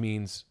 which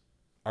means,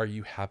 are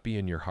you happy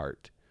in your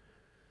heart?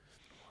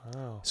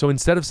 Wow. So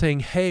instead of saying,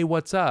 hey,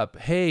 what's up?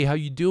 Hey, how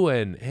you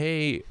doing?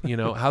 Hey,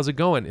 how's it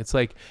going? It's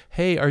like,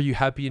 hey, are you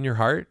happy in your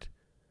heart?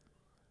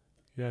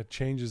 Yeah, it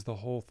changes the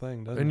whole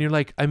thing, doesn't it? And you're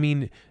like, I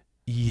mean,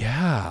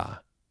 yeah,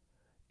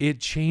 it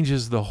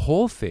changes the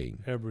whole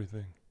thing.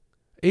 Everything.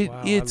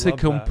 It's a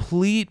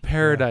complete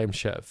paradigm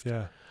shift.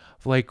 Yeah.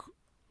 Like,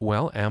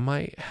 well, am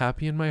I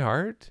happy in my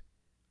heart?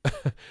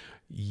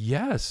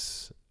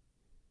 Yes.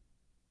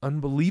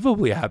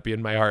 Unbelievably happy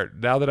in my heart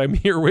now that I'm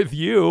here with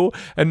you,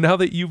 and now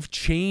that you've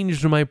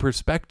changed my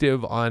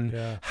perspective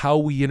on how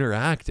we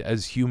interact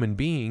as human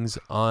beings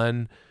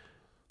on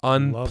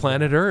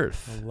planet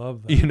Earth. I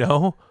love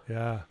that.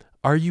 Yeah.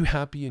 Are you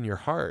happy in your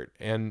heart?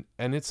 And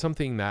it's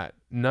something that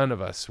none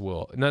of us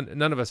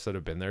that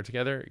have been there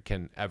together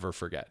can ever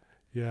forget.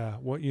 Yeah.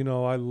 Well,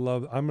 I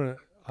love,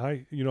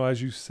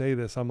 as you say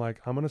this, I'm like,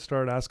 I'm going to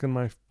start asking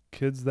my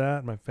kids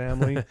that, my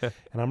family, and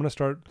I'm going to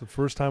start the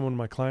first time when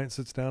my client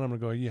sits down, I'm going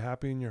to go, are you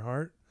happy in your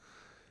heart?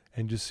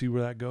 And just see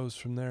where that goes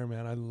from there,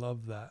 man. I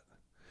love that.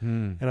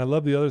 And I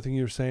love the other thing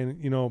you were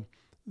saying,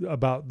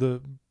 about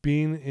the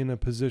being in a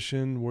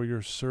position where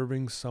you're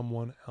serving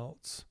someone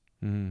else.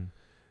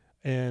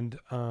 And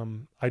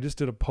I just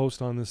did a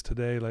post on this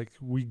today. Like,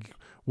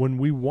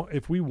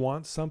 if we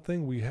want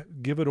something, we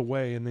give it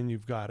away, and then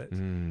you've got it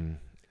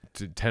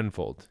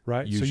tenfold,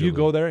 right? Usually. So you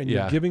go there and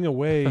you're giving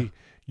away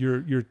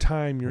your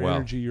time, your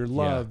energy, your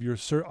love,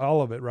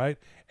 all of it, right?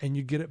 And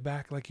you get it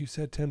back, like you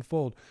said,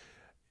 tenfold.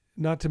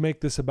 Not to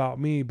make this about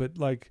me, but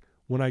like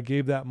when I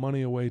gave that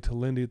money away to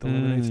Lindy at the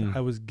Lemonade Stand,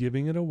 I was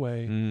giving it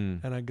away,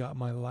 and I got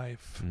my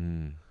life.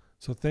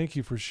 So thank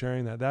you for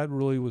sharing that. That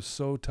really was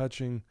so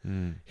touching,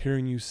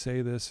 hearing you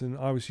say this. And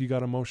obviously you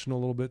got emotional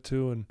a little bit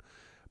too.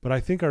 But I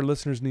think our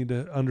listeners need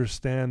to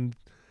understand,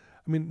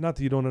 I mean, not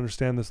that you don't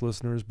understand this,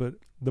 listeners, but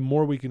the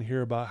more we can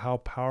hear about how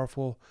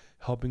powerful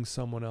helping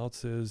someone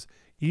else is,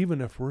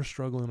 even if we're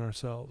struggling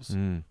ourselves.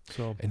 And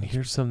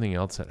here's something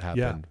else that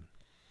happened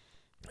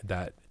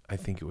that I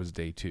think it was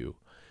day 2.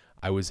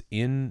 I was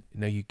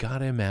now you got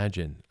to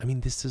imagine, I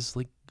mean, this is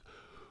like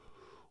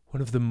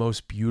one of the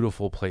most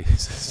beautiful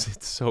places.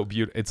 It's so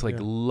beautiful. It's like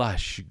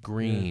lush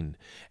green,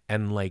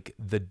 and like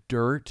the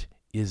dirt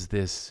is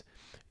this,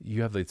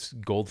 you have this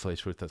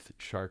goldfish with a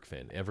shark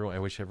fin. I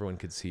wish everyone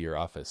could see your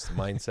office. The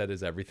mindset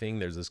is everything.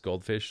 There's this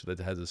goldfish that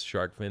has a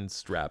shark fin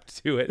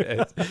strapped to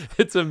it.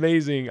 It's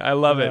amazing. I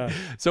love it.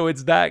 So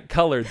it's that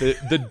color.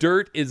 The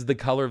dirt is the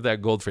color of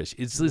that goldfish.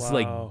 It's this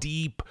like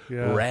deep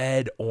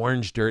red,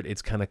 orange dirt.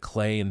 It's kind of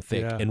clay and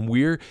thick. And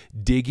we're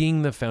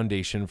digging the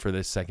foundation for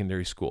this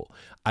secondary school.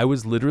 I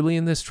was literally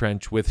in this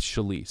trench with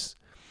Shalise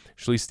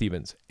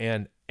Stevens.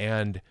 And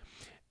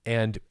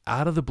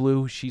out of the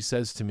blue, she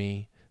says to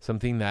me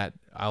something that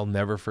I'll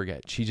never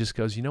forget. She just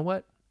goes, you know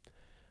what?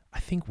 I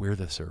think we're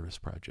the service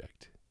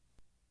project.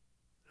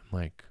 I'm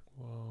like,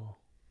 whoa.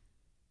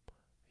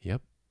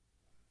 Yep.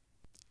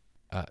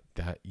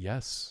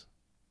 Yes,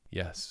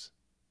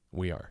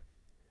 we are.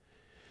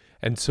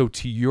 And so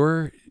to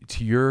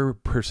your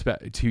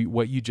perspective, to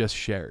what you just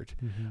shared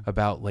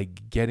about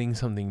like getting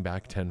something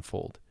back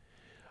tenfold.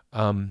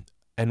 And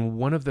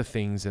one of the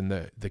things and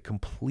the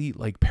complete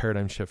like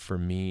paradigm shift for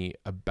me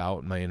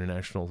about my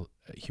international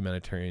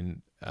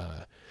humanitarian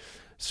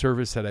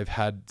service that I've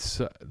had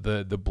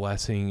the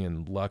blessing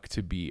and luck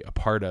to be a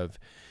part of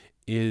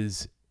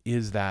is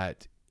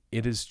that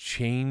it has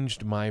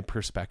changed my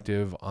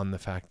perspective on the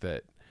fact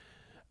that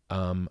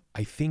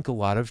I think a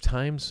lot of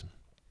times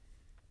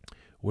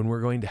when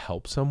we're going to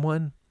help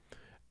someone,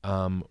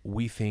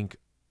 we think,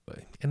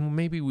 and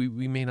maybe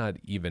we may not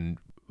even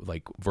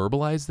like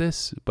verbalize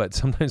this, but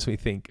sometimes we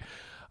think,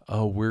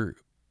 oh, we're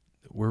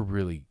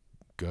really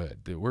good.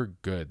 That we're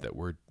good that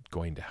we're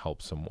going to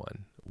help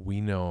someone.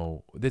 We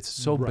know that's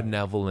so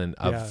benevolent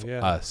of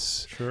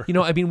us. Sure.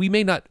 I mean, we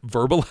may not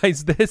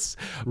verbalize this,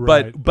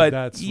 but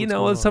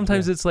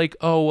sometimes it's like,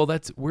 oh, well,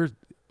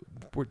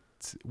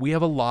 we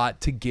have a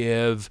lot to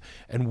give,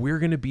 and we're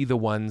going to be the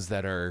ones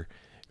that are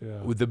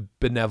with the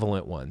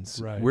benevolent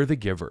ones. Right. We're the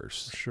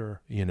givers.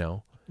 Sure. You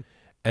know?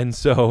 And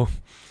so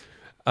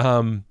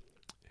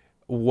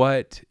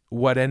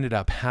what ended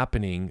up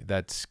happening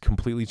that's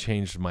completely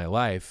changed my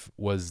life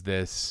was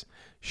this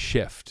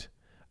shift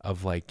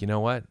of like, you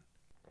know what?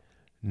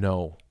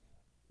 No.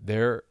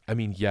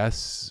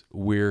 Yes,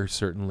 we're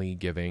certainly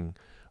giving,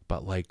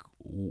 but like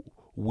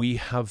we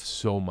have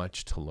so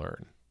much to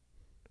learn,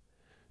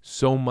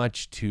 so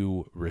much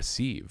to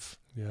receive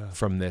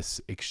from this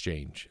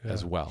exchange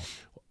as well.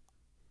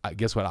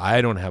 Guess what?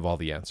 I don't have all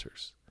the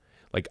answers.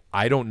 Like,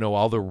 I don't know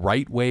all the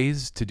right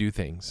ways to do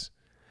things.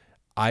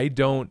 I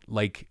don't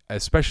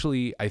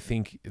especially I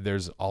think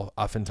there's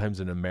oftentimes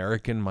an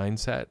American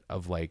mindset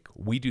of like,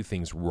 we do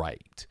things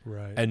right.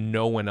 And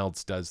no one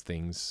else does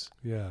things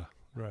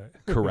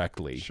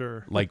correctly.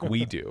 Sure. Like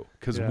we do.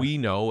 Because we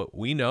know.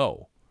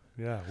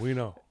 Yeah, we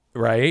know.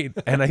 Right?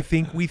 And I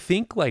think we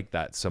think like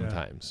that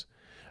sometimes.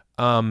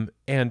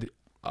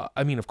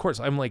 Of course,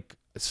 I'm like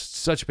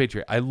such a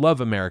patriot. I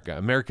love America.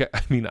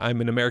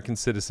 I'm an American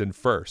citizen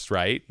first,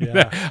 right?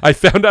 Yeah. I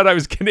found out I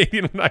was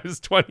Canadian when I was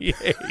 28.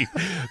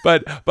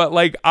 but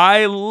like,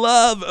 I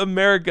love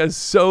America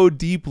so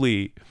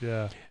deeply.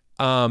 Yeah.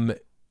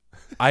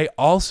 I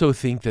also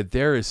think that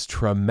there is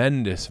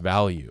tremendous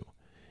value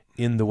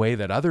in the way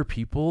that other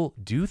people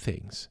do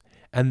things.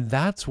 And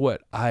that's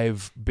what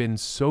I've been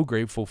so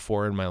grateful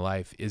for in my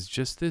life, is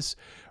just this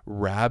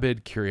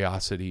rabid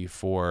curiosity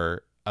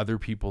for other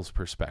people's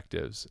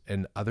perspectives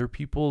and other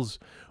people's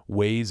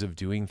ways of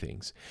doing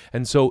things.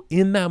 And so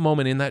in that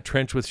moment, in that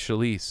trench with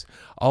Shalise,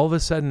 all of a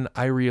sudden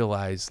I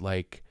realized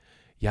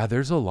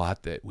there's a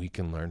lot that we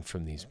can learn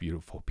from these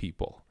beautiful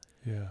people.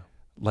 Yeah.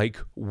 Like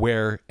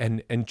where,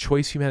 and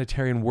Choice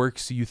Humanitarian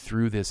works you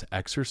through this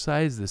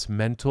exercise, this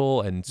mental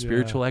and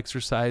spiritual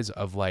exercise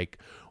of like,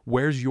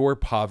 where's your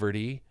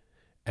poverty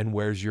and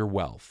where's your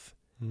wealth?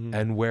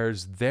 And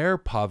where's their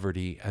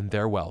poverty and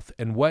their wealth?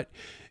 And what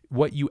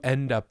you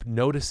end up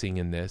noticing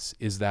in this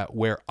is that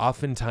where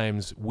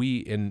oftentimes we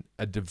in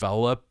a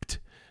developing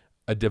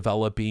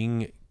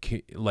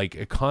like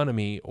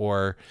economy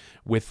or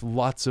with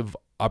lots of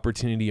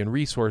opportunity and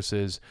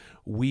resources,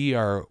 we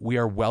are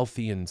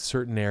wealthy in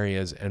certain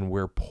areas and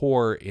we're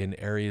poor in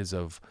areas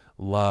of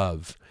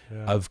love,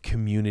 of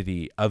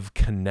community, of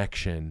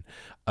connection,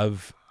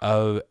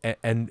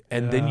 and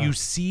then you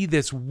see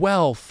this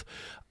wealth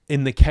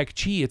in the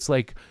Kekchi. It's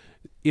like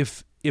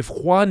if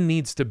Juan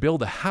needs to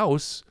build a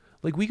house,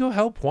 like we go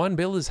help Juan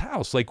build his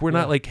house. Like we're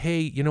not like, hey,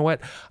 you know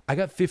what? I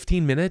got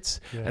 15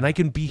 minutes and I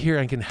can be here.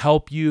 I can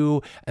help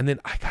you. And then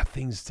I got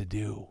things to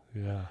do.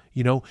 Yeah.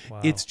 You know,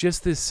 it's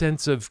just this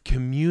sense of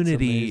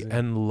community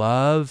and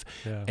love.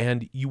 Yeah.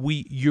 And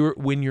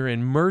when you're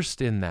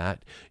immersed in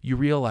that, you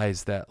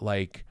realize that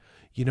like,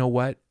 you know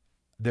what?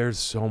 There's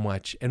so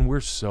much, and we're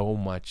so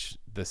much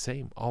the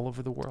same all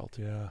over the world.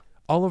 Yeah.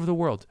 All over the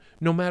world.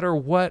 No matter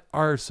what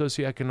our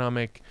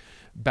socioeconomic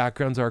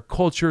backgrounds, our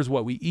cultures,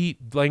 what we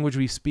eat, language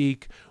we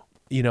speak,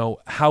 you know,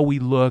 how we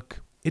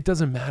look, it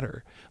doesn't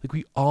matter. Like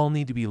we all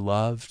need to be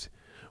loved.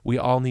 We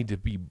all need to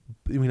be,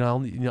 all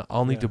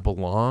need to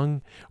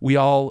belong. We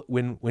all,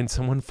 when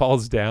someone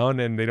falls down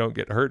and they don't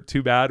get hurt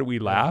too bad, we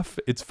laugh.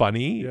 It's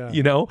funny,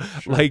 you know,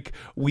 like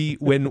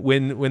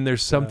when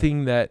there's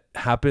something that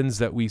happens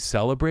that we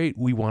celebrate,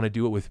 we want to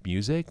do it with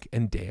music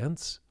and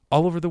dance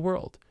all over the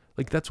world.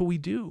 Like that's what we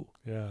do.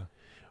 Yeah.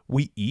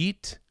 We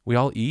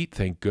all eat,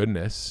 thank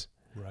goodness.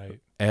 Right.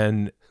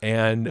 And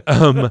when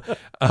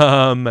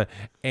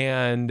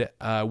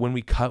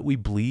we cut, we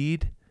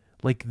bleed.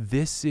 Like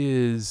this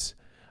is,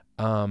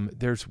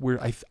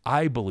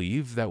 I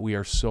believe that we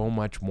are so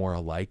much more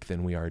alike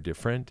than we are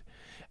different.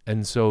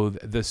 And so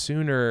the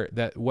sooner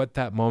what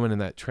that moment in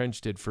that trench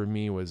did for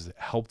me was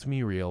helped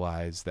me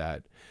realize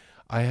that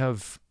I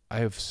have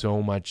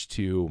so much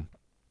to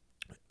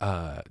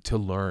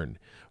learn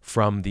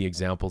from the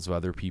examples of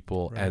other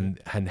people and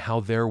how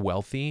they're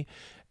wealthy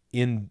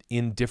in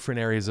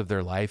different areas of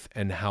their life,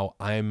 and how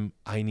I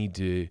need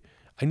to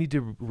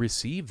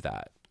receive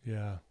that.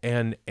 Yeah.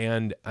 And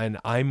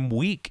I'm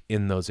weak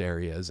in those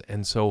areas,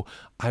 and so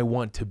I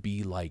want to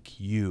be like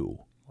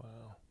you.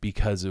 Wow.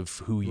 Because of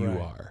who you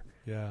are.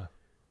 Yeah.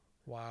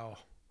 Wow.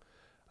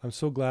 I'm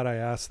so glad I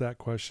asked that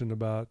question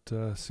about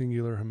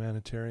Singular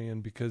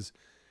Humanitarian, because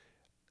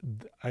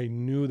I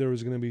knew there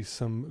was going to be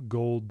some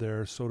gold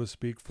there, so to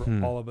speak, for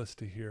all of us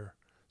to hear.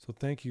 So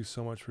thank you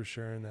so much for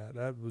sharing that.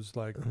 That was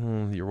like,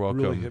 you're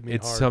welcome. Really hit me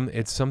hard.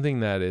 It's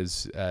something that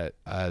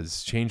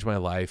has changed my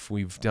life.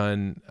 We've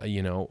done,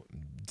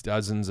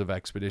 dozens of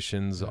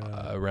expeditions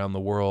around the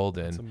world,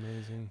 and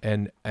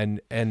amazing.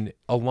 and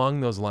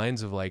along those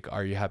lines of like,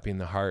 are you happy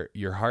in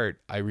your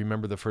heart? I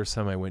remember the first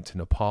time I went to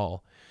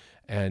Nepal,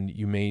 and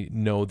you may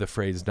know the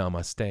phrase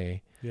namaste.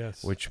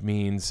 Yes. Which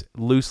means,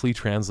 loosely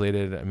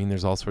translated, I mean,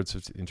 there's all sorts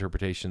of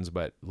interpretations,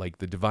 but like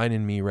the divine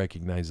in me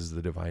recognizes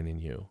the divine in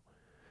you.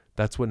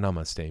 That's what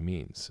namaste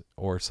means,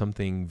 or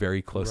something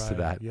very close to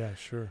that. Yeah,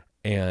 sure.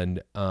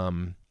 And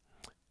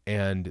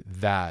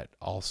that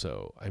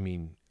also, I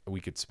mean, we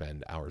could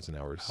spend hours and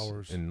hours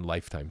in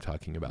lifetime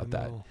talking about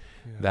that.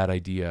 Yeah. That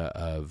idea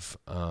of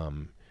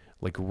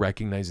like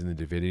recognizing the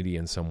divinity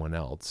in someone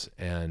else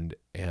and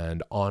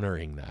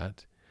honoring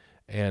that.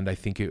 And I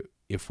think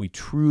if we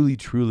truly,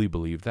 truly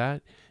believe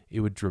that, it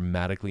would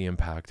dramatically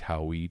impact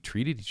how we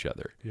treated each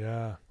other.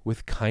 Yeah.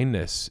 With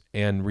kindness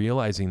and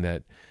realizing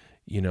that,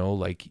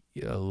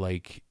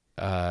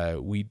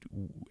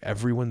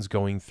 everyone's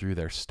going through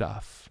their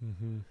stuff,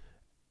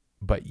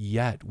 but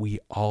yet we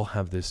all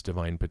have this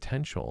divine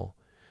potential.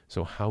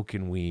 So how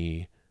do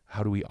we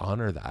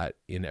honor that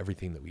in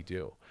everything that we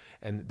do?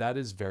 And that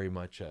is very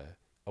much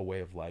a way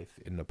of life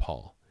in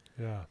Nepal.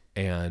 Yeah.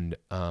 And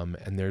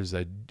there's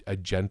a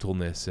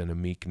gentleness and a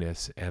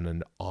meekness and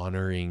an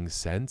honoring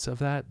sense of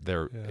that.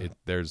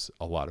 There's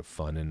a lot of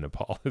fun in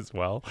Nepal as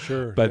well.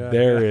 Sure. But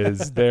there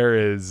is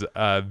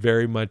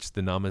very much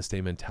the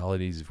Namaste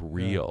mentality is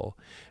real,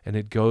 and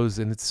it goes,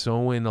 and it's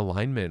so in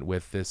alignment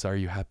with this. Are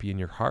you happy in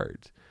your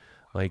heart?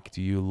 Like,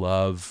 do you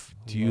love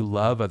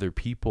other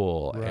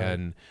people? Right.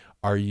 And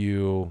are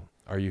you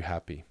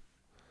happy?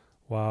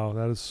 Wow.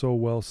 That is so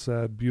well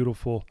said.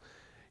 Beautiful.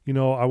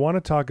 I want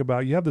to talk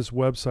about, you have this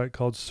website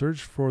called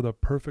Search for the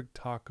Perfect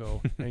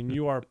Taco, and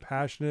you are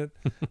passionate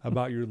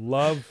about your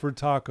love for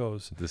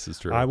tacos. This is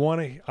true. I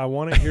want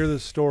to hear the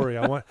story.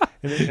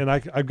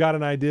 I've got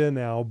an idea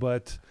now,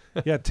 but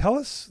yeah, tell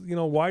us,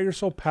 why you're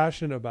so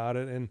passionate about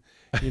it, and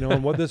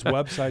and what this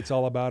website's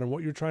all about, and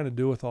what you're trying to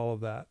do with all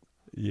of that.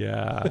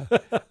 Yeah.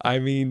 I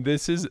mean,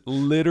 this is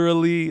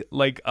literally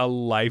like a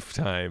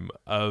lifetime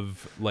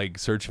of like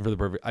searching for the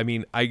perfect. I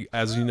mean,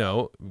 as you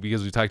know,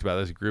 because we talked about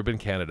this, I grew up in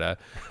Canada,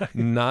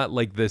 not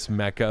like this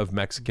mecca of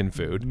Mexican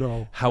food.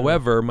 No.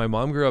 However, my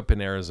mom grew up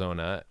in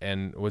Arizona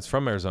and was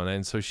from Arizona.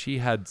 And so she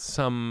had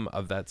some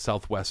of that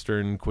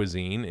Southwestern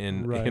cuisine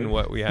in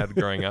what we had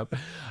growing up.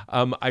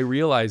 I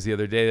realized the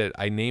other day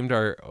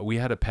that we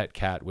had a pet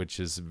cat, which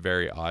is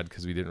very odd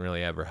because we didn't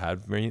really ever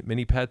have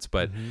many pets,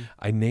 but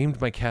I named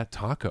my cat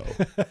Taco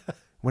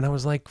when I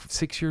was like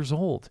 6 years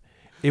old.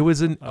 It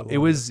was an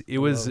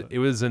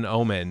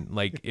omen.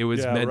 Like it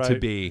was meant to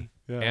be.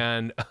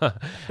 Yeah.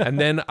 And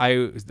then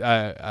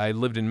I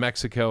lived in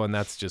Mexico, and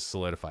that's just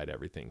solidified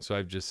everything. So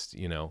I've just,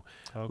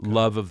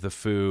 love of the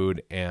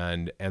food.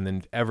 And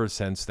then ever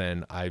since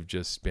then, I've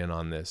just been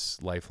on this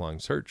lifelong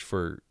search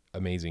for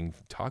amazing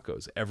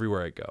tacos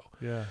everywhere I go.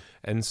 Yeah.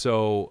 And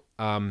so,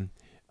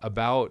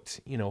 about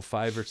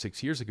 5 or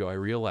 6 years ago, I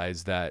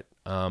realized that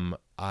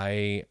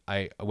I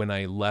when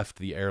I left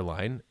the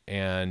airline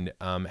and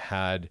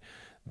had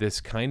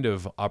this kind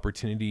of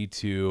opportunity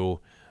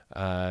to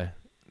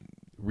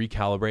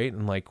recalibrate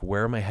and like,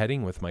 where am I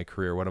heading with my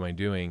career? What am I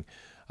doing?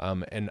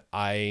 And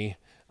I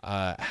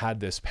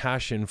had this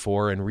passion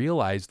for and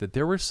realized that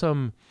there were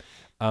some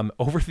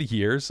over the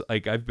years,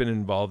 like I've been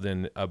involved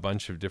in a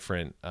bunch of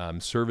different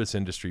service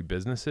industry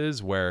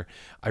businesses where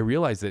I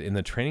realized that in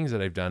the trainings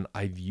that I've done,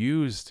 I've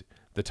used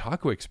the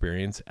taco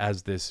experience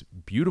as this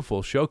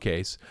beautiful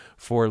showcase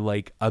for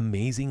like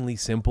amazingly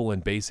simple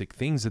and basic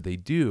things that they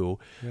do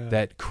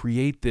that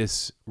create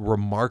this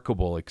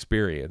remarkable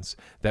experience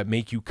that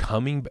make you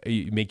come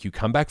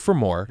back for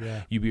more.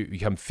 You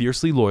become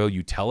fiercely loyal.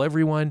 You tell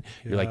everyone,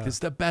 you're like, this is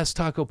the best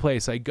taco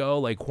place. I go,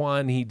 like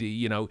Juan, he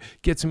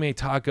gets me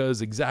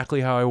tacos exactly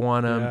how I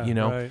want them,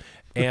 right.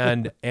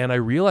 and I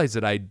realized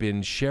that I'd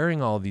been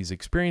sharing all these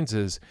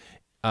experiences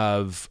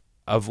of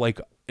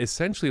like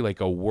essentially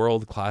like a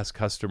world-class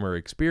customer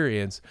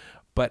experience,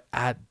 but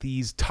at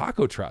these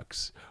taco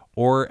trucks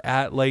or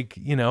at like,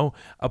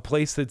 a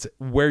place that's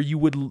where you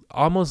would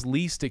almost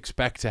least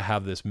expect to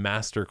have this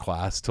master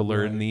class to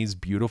learn these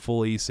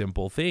beautifully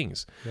simple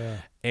things. Yeah.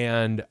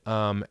 And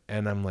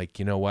I'm like,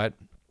 you know what?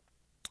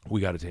 We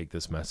got to take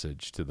this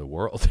message to the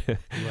world.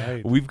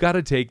 Right. We've got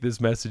to take this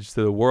message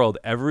to the world.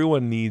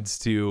 Everyone needs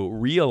to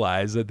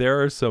realize that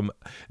there are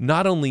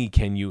not only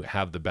can you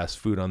have the best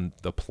food on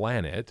the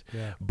planet,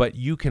 but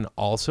you can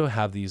also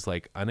have these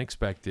like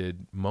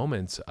unexpected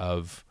moments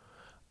of,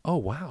 oh,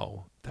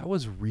 wow, that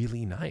was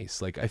really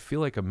nice. Like, I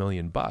feel like $1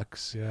 million.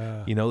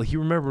 Yeah. He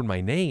remembered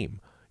my name.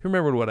 He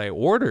remembered what I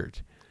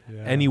ordered.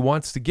 Yeah. And he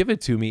wants to give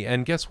it to me.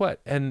 And guess what?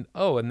 And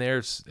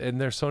they're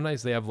so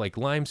nice. They have like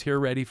limes here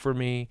ready for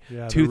me,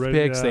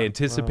 toothpicks. They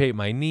anticipate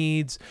my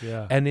needs.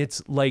 Yeah. And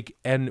it's like,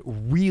 and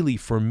really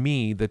for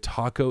me, the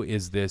taco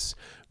is this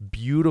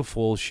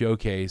beautiful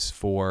showcase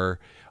for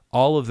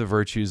all of the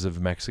virtues of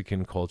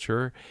Mexican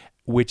culture,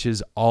 which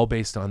is all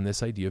based on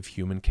this idea of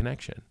human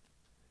connection.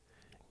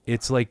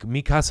 It's like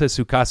mi casa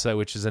su casa,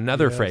 which is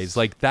another phrase.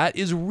 Like, that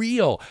is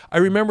real. I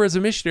remember as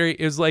a missionary,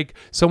 it was like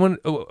one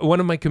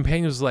of my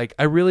companions was like,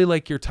 I really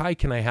like your tie.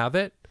 Can I have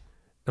it?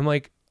 I'm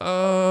like,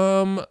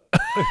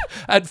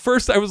 at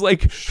first I was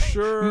like,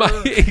 sure.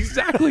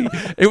 Exactly.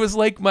 It was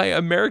like my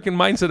American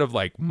mindset of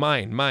like,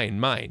 mine,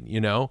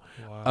 wow.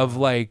 Of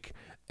like,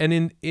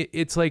 and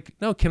it's like,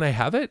 no, can I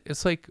have it?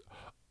 It's like,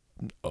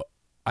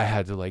 I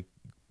had to like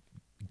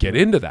get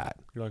into that.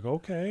 You're like,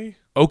 okay.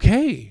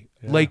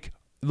 Yeah.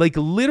 Like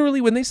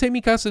literally when they say mi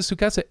casa su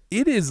casa,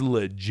 it is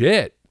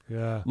legit.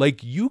 Yeah.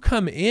 Like you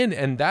come in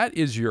and that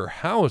is your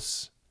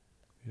house.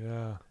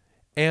 Yeah.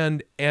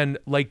 And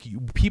like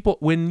people,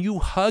 when you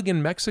hug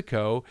in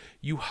Mexico,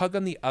 you hug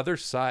on the other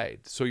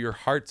side, so your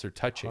hearts are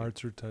touching.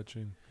 Hearts are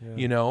touching. Yeah.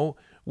 You know,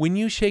 when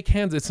you shake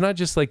hands, it's not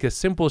just like a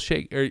simple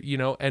shake, or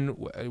and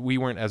we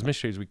weren't, as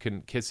missionaries, we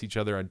couldn't kiss each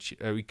other on.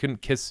 We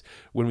couldn't kiss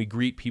when we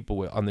greet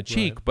people on the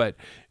cheek, right. but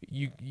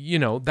you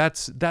know,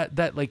 that's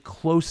that like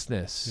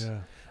closeness. Yeah.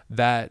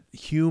 That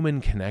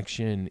human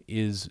connection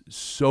is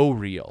so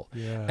real.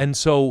 Yeah. And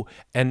so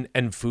and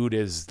food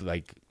is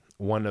like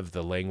one of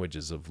the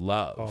languages of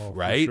love,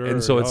 right? Sure.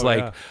 And so it's like,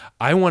 yeah.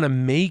 I want to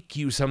make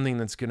you something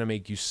that's going to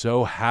make you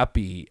so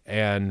happy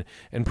and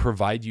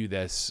provide you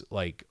this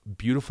like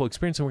beautiful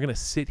experience. And we're going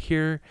to sit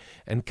here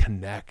and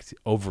connect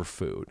over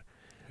food.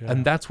 Yeah.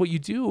 And that's what you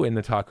do in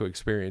the taco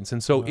experience.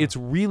 And so it's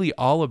really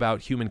all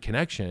about human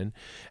connection.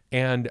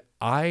 And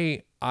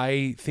I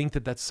think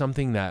that that's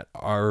something that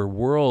our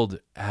world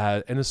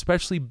has, and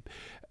especially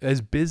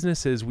as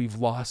businesses, we've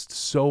lost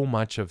so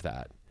much of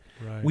that.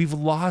 Right. We've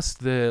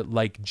lost the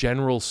like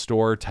general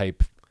store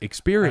type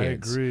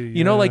experience. I agree.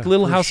 You know, like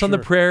Little House on the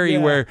Prairie,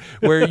 yeah.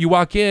 where you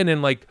walk in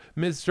and like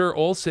Mr.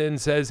 Olson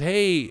says,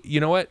 "Hey, you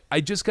know what? I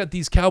just got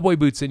these cowboy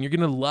boots and you're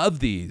gonna love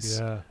these."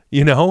 Yeah.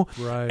 You know,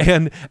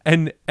 right?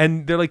 And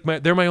they're like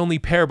they're my only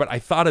pair, but I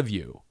thought of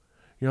you.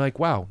 You're like,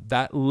 wow,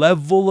 that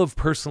level of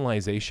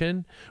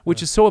personalization,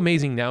 which is so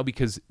amazing now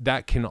because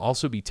that can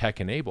also be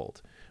tech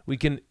enabled. We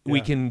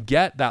can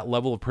get that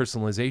level of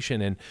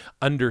personalization and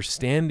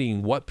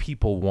understanding what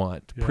people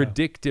want,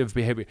 predictive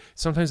behavior.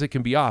 Sometimes it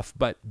can be off,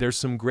 but there's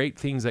some great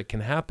things that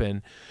can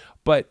happen.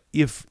 But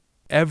if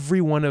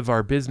every one of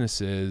our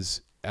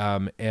businesses,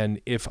 and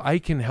if I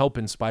can help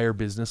inspire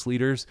business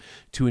leaders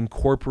to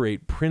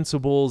incorporate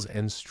principles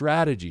and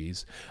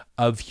strategies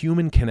of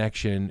human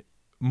connection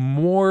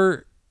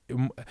more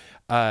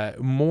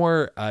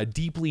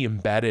deeply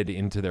embedded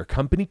into their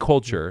company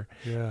culture,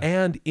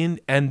 and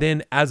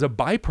then as a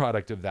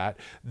byproduct of that,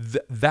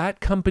 that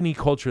company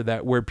culture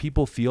where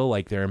people feel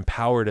like they're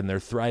empowered and they're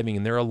thriving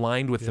and they're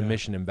aligned with the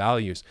mission and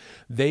values,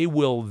 they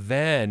will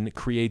then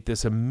create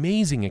this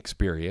amazing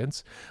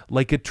experience,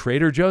 like a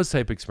Trader Joe's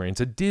type experience,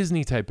 a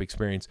Disney type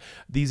experience,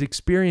 these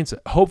experience,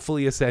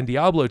 hopefully a San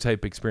Diablo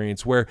type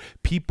experience where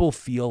people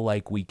feel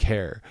like we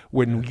care.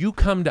 When you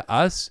come to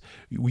us,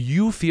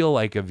 you feel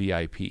like a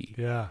VIP.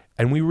 Yeah.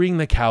 And we ring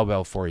the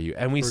cowbell for you.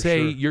 And we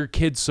say, your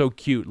kid's so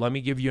cute. Let me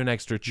give you an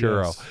extra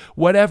churro.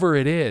 Whatever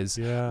it is.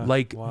 Yeah.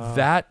 Like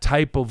that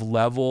type of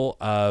level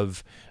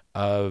of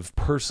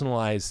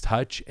personalized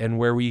touch, and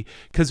where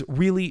because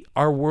really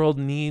our world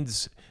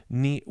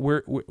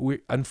we're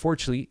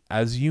unfortunately,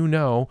 as you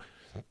know,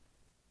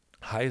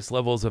 highest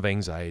levels of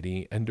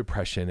anxiety and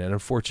depression and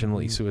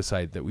unfortunately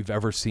suicide that we've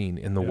ever seen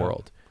in the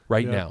world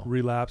right now.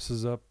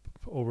 Relapses up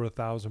over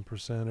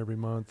 1,000% every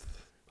month.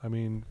 I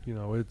mean, you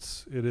know, it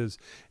is.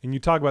 And you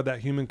talk about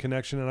that human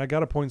connection, and I got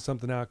to point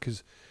something out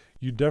because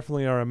you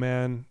definitely are a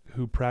man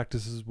who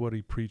practices what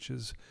he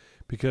preaches.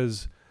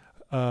 Because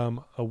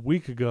a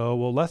week ago,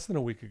 well, less than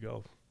a week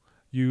ago,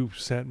 you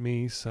sent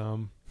me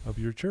some of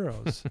your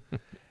churros.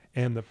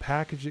 And the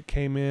package it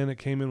came in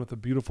with a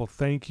beautiful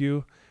thank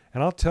you.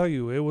 And I'll tell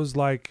you, it was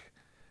like,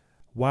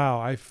 wow,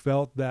 I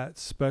felt that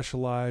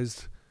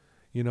specialized,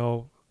 you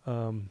know,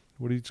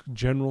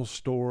 general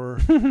store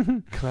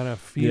kind of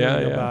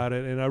feeling about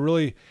it. And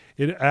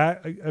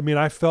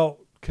I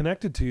felt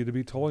connected to you, to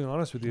be totally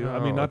honest with you. I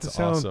mean, not to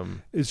sound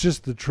awesome. It's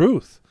just the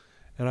truth.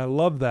 And I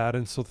love that.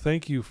 And so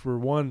thank you for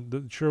one.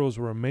 The churros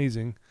were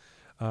amazing.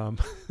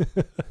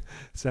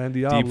 San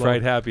Diablo. Deep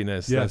fried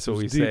happiness. Yes, that's what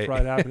we say. Deep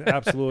fried happiness.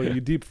 Absolutely.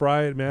 You deep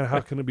fry it, man. How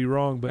can it be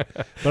wrong? But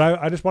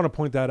I just want to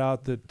point that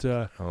out that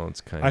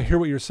it's kind I hear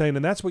what you're saying.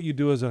 And that's what you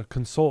do as a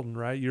consultant,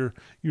 right? You're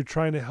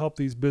trying to help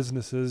these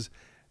businesses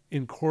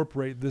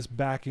incorporate this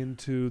back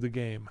into the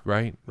game.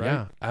 Right?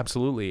 Yeah,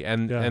 absolutely.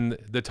 And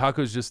the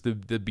taco is just the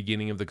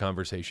beginning of the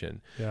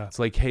conversation. Yeah. It's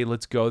like, hey,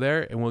 let's go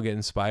there and we'll get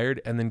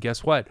inspired. And then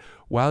guess what?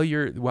 While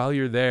you're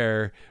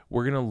there,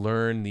 we're gonna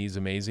learn these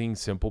amazing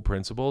simple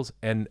principles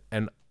and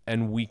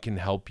we can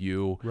help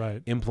you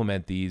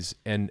implement these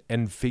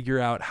and figure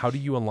out how do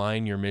you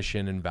align your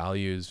mission and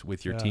values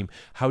with your team?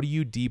 How do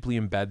you deeply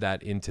embed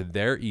that into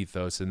their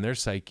ethos and their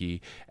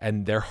psyche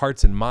and their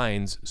hearts and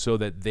minds so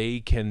that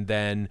they can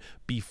then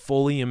be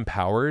fully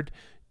empowered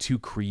to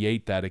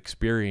create that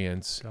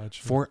experience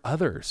for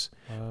others?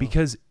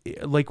 Because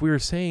like we were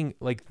saying,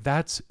 like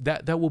that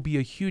will be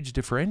a huge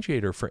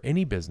differentiator for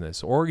any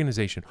business or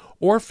organization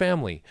or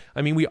family.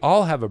 I mean, we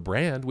all have a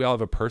brand. We all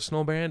have a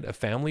personal brand, a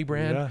family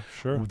brand. Yeah,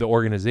 sure. The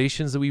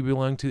organizations that we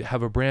belong to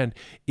have a brand.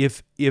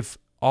 If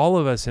all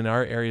of us in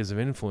our areas of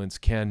influence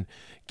can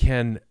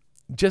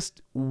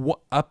just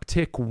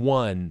uptick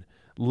one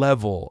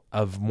level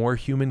of more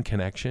human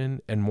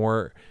connection and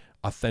more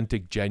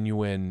authentic,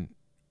 genuine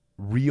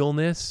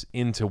realness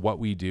into what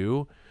we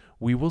do,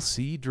 we will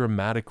see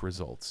dramatic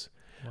results.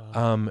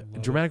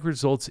 Dramatic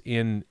results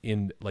in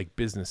like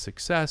business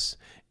success,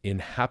 in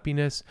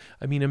happiness.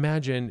 I mean,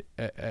 imagine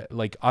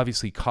like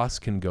obviously costs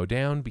can go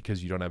down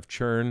because you don't have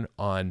churn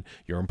on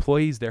your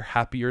employees. They're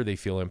happier. They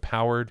feel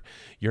empowered.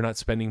 You're not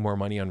spending more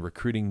money on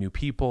recruiting new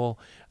people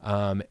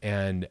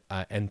and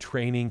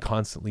training,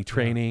 constantly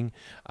training.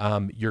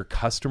 Your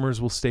customers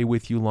will stay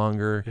with you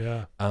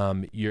longer.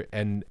 And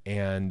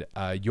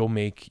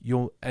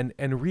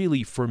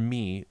really for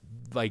me,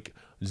 like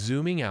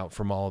zooming out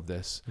from all of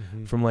this,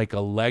 from like a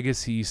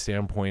legacy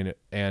standpoint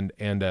and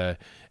a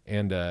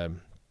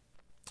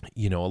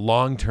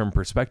long-term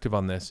perspective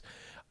on this,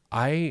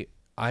 I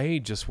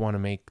just want to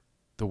make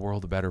the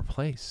world a better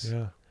place.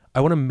 Yeah.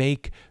 I want to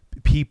make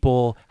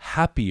people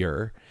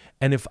happier.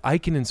 And if I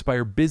can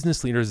inspire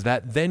business leaders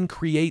that then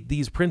create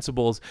these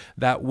principles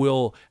that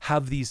will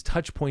have these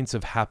touch points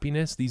of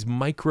happiness, these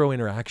micro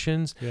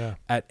interactions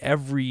at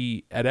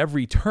every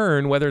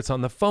turn, whether it's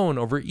on the phone,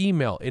 over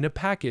email, in a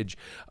package,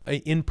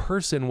 in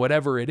person,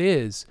 whatever it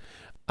is,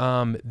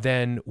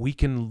 then we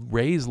can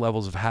raise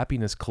levels of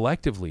happiness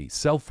collectively,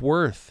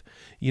 self-worth.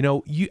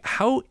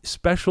 How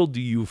special do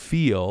you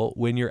feel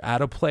when you're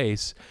at a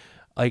place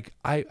like,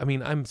 I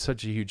mean, I'm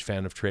such a huge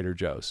fan of Trader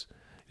Joe's.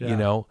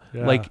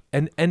 Like,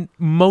 and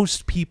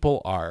most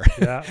people are.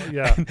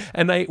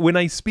 And when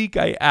I speak,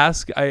 I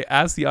ask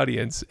the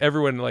audience,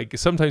 everyone, like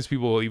sometimes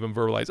people will even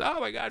verbalize, oh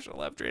my gosh, I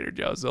love Trader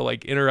Joe's. They'll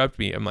like interrupt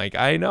me. I'm like,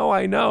 I know.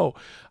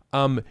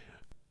 And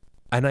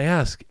I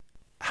ask,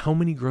 how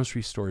many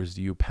grocery stores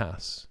do you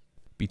pass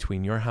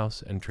between your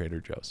house and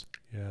Trader Joe's?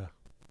 Yeah.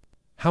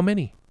 How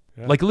many?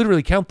 Yeah. Like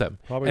literally count them.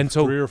 Probably and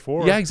so, 3 or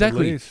 4. Yeah,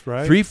 exactly. At least,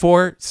 right? 3,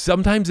 4.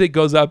 Sometimes it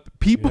goes up.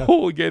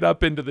 People get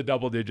up into the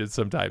double digits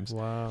sometimes.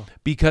 Wow.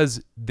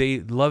 Because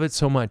they love it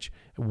so much.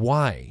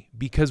 Why?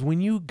 Because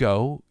when you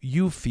go,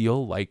 you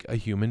feel like a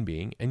human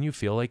being and you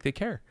feel like they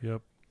care.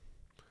 Yep.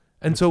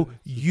 And so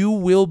you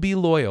will be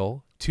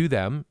loyal to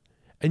them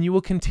and you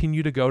will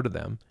continue to go to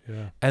them.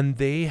 Yeah. And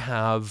they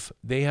have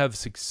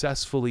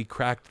successfully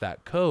cracked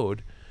that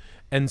code.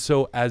 And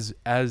so as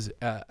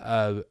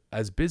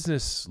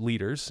business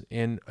leaders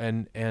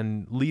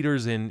and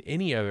leaders in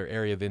any other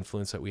area of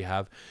influence that we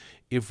have,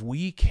 if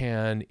we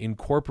can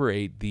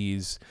incorporate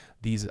these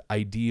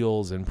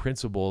ideals and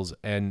principles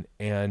and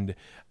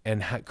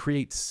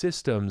create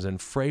systems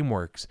and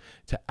frameworks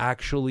to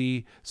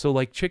actually, so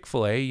like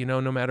Chick-fil-A,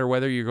 no matter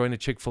whether you're going to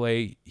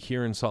Chick-fil-A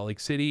here in Salt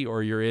Lake City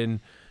or you're in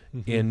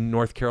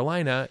North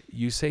Carolina,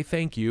 you say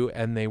thank you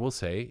and they will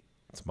say,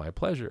 it's my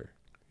pleasure.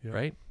 Yep.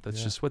 Right?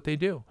 That's just what they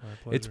do.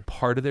 It's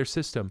part of their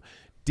system.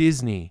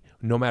 Disney,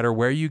 no matter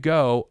where you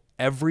go,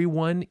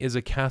 everyone is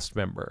a cast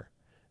member.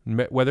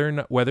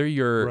 Whether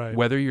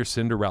you're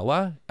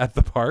Cinderella at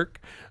the park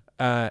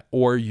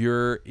or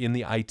you're in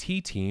the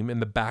IT team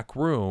in the back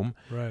room,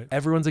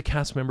 everyone's a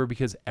cast member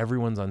because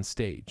everyone's on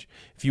stage.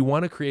 If you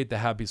want to create the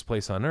happiest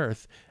place on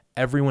earth,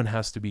 everyone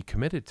has to be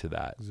committed to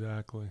that.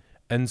 Exactly.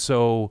 And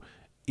so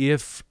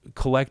if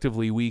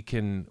collectively we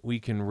can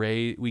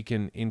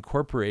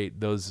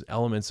incorporate those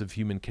elements of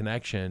human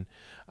connection,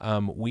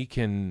 we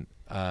can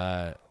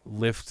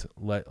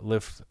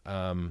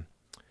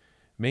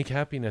make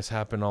happiness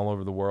happen all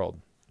over the world.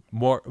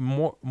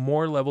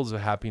 More levels of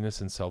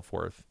happiness and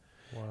self-worth.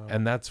 Wow.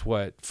 And that's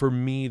what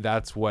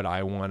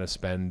I want to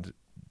spend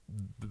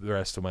the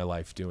rest of my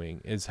life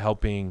doing, is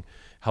helping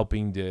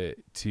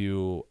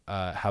to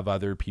have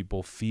other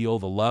people feel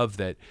the love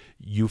that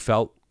you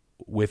felt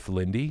with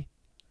Lindy.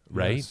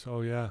 Right? Yes.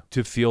 Oh yeah.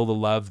 To feel the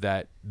love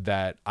that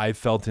I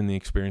felt in the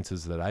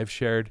experiences that I've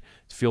shared,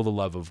 to feel the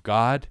love of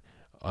God,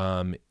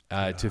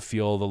 to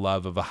feel the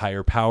love of a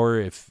higher power,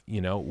 if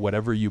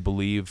whatever you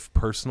believe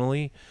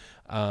personally,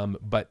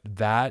 but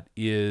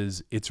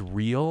it's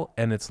real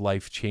and it's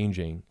life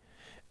changing,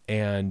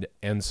 and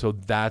so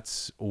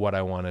that's what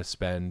I want to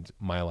spend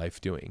my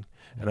life doing,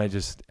 and I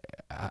just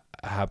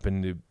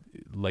happen to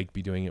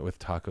be doing it with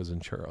tacos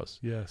and churros.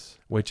 Yes.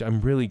 Which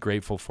I'm really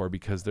grateful for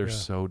because they're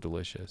so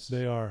delicious.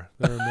 They're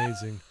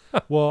amazing.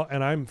 Well,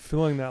 and I'm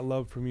feeling that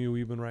love from you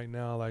even right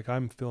now. Like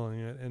I'm feeling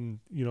it. And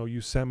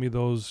you sent me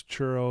those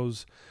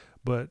churros,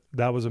 but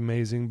that was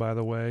amazing, by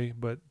the way.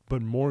 But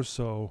more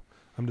so,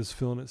 I'm just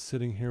feeling it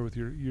sitting here with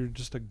you're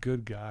just a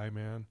good guy,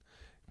 man.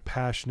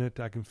 Passionate.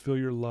 I can feel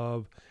your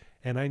love.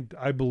 And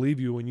I believe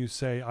you when you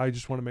say, I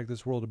just want to make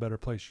this world a better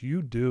place.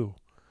 You do.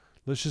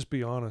 Let's just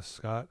be honest,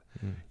 Scott.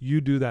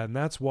 You do that. And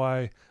that's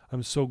why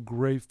I'm so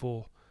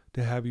grateful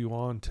to have you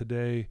on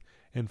today.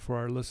 And for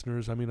our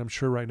listeners, I mean, I'm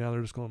sure right now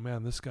they're just going,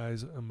 man, this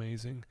guy's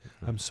amazing.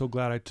 I'm so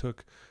glad I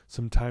took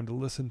some time to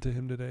listen to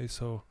him today.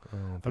 So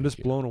I'm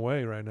just blown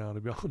away right now,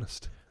 to be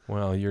honest.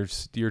 Well, you're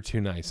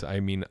too nice. I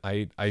mean,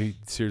 I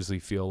seriously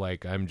feel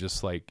like I'm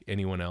just like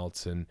anyone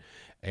else.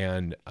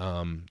 And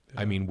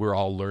I mean, we're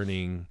all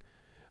learning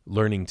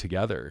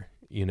together.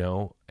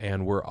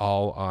 And we're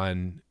all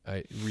on.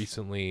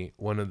 Recently,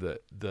 one of the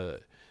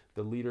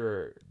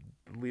leader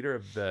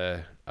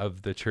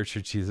of the Church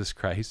of Jesus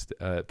Christ,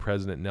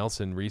 President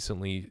Nelson,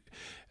 recently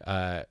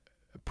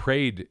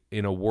prayed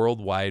in a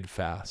worldwide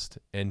fast,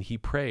 and he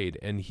prayed,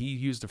 and he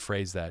used a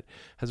phrase that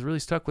has really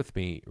stuck with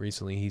me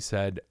recently. He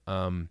said,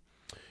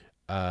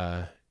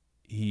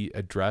 he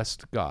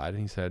addressed God,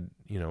 and he said,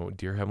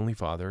 "Dear Heavenly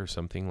Father," or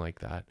something like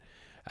that,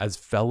 "as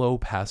fellow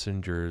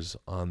passengers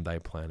on thy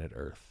planet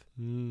Earth."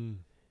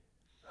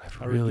 I've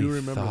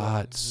really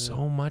thought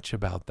so much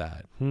about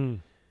that.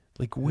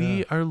 Like,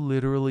 we are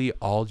literally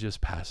all just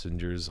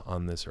passengers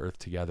on this earth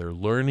together,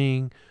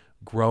 learning,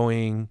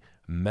 growing,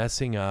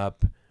 messing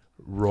up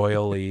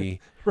royally,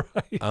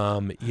 right.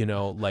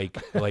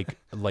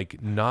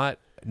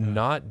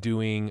 Not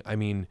doing,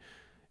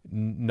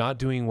 not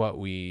doing what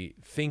we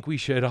think we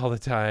should all the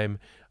time,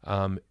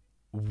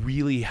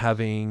 really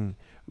having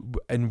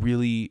and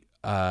really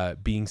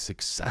being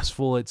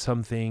successful at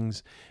some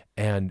things,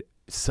 and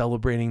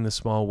celebrating the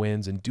small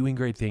wins and doing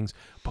great things,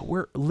 but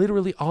we're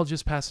literally all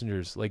just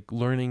passengers, like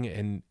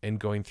learning and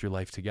going through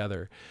life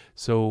together.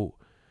 So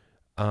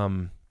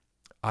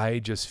I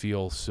just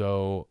feel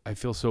so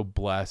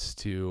blessed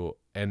to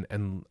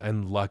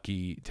and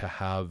lucky to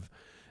have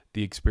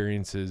the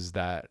experiences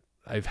that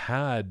I've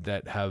had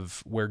that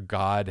have where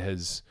God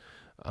has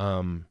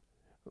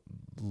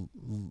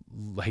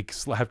like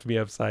slapped me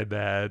upside the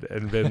head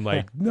and been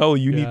like, "No,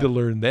 you need to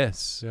learn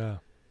this. Yeah.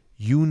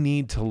 You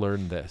need to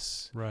learn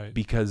this." Right.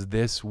 Because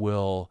this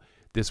will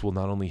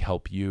not only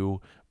help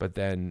you, but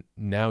then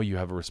now you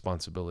have a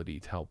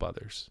responsibility to help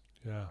others.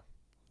 Yeah.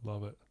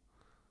 Love it.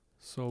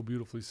 So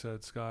beautifully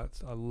said,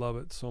 Scott. I love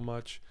it so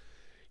much.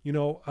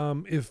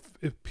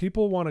 If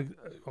people want to,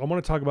 I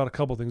want to talk about a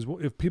couple things.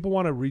 If people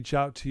want to reach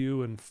out to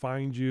you and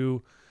find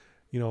you,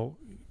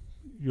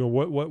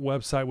 what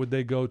website would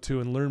they go to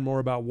and learn more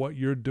about what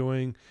you're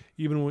doing,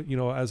 even when,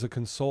 as a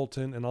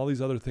consultant and all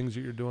these other things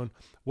that you're doing?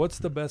 What's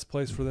the best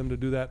place for them to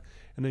do that?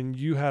 And then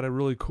you had a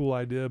really cool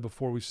idea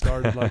before we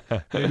started, like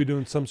maybe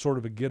doing some sort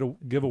of a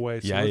giveaway.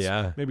 So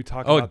let's maybe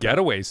talk about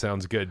getaway that.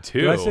 Sounds good too.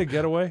 Did I say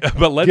getaway?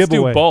 But let's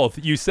do both.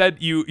 You said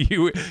you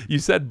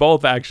said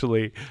both,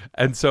 actually.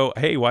 And so,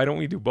 hey, why don't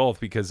we do both?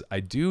 Because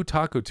I do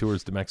taco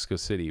tours to Mexico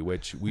City,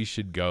 which we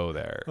should go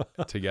there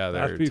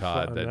together,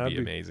 Todd. Fun. That'd be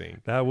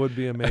amazing. That would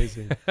be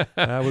amazing.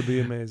 That would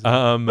be amazing.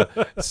 I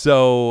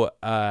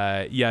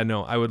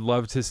would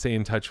love to stay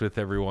in touch with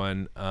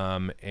everyone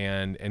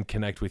and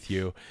connect with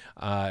you.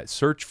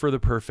 Search for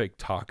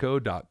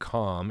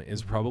theperfecttaco.com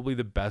is probably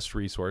the best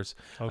resource.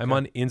 Okay. I'm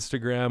on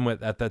Instagram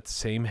at that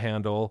same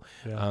handle.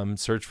 Yeah.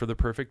 Search for The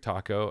Perfect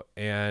Taco,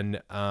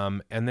 and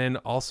then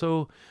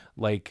also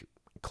like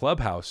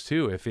Clubhouse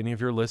too. If any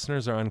of your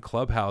listeners are on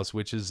Clubhouse,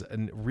 which is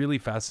a really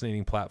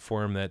fascinating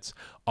platform that's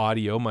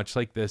audio, much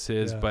like this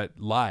is, but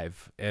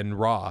live and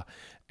raw,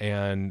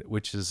 and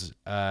which has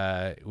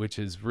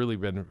really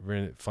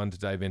been fun to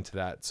dive into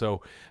that.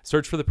 So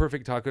search for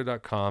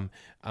theperfecttaco.com.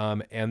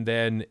 And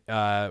then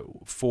I'd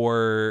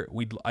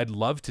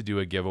love to do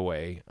a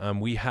giveaway.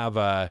 We have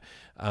a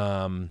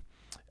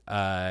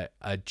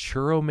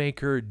churro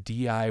maker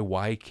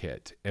DIY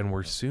kit, and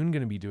we're soon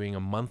going to be doing a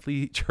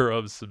monthly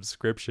churro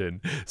subscription,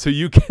 so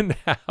you can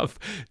have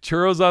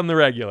churros on the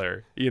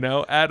regular,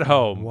 at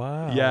home.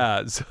 Wow.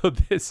 Yeah. So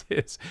this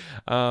is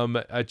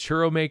a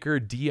churro maker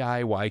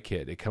DIY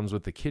kit. It comes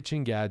with the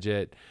kitchen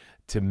gadget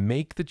to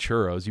make the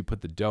churros. You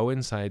put the dough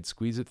inside,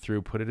 squeeze it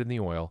through, put it in the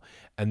oil,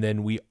 and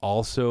then we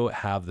also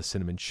have the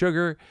cinnamon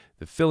sugar,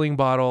 the filling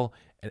bottle,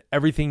 and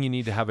everything you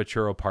need to have a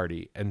churro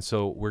party. And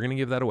so we're going to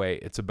give that away.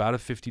 It's about a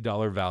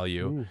 $50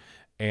 value. Ooh.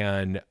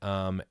 And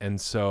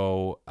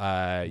so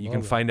you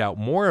can find out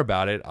more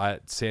about it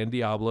at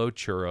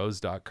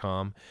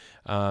sandiablochurros.com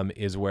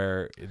is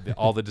where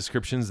all the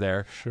description's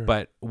there. Sure.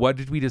 But what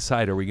did we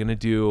decide? Are we going to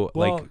do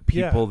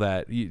people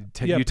that you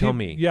tell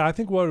me? Yeah, I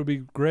think what would be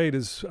great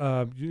is,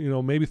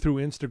 maybe through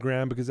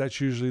Instagram, because that's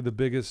usually the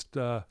biggest,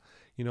 where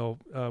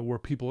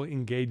people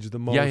engage the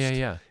most.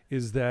 Yeah.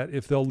 Is that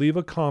if they'll leave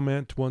a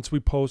comment once we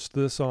post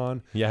this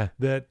on,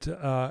 that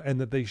and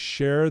that they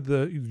share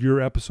your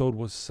episode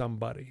with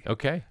somebody.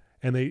 Okay.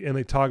 And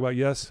they talk about,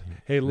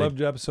 hey, loved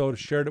your episode,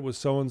 shared it with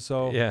so and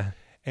so. Yeah.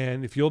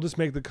 And if you'll just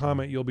make the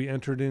comment, you'll be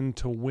entered in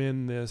to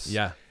win this.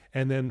 Yeah.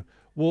 And then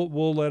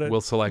we'll let it.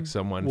 We'll select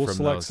someone. From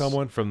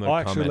the I'll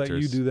actually let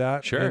you do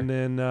that. Sure. And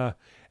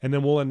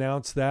then we'll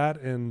announce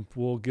that, and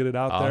we'll get it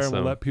out there, and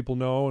we'll let people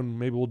know, and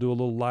maybe we'll do a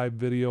little live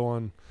video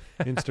on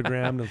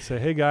Instagram and say,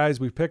 hey guys,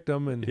 we picked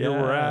them, and here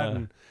we're at,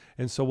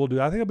 and so we'll do.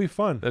 I think it'll be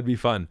fun. That'd be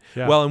fun.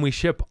 Yeah. Well, and we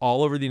ship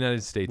all over the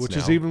United States, which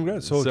now. is even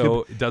good.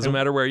 So it doesn't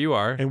matter where you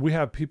are, and we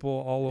have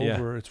people all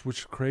over. Which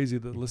is crazy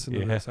that listen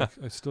to this.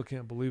 I still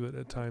can't believe it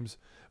at times,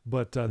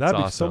 but that'd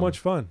be so much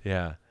fun.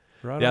 Yeah.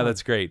 Right yeah, on.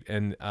 that's great,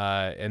 and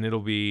it'll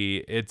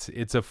be it's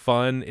a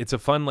fun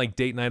like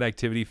date night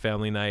activity,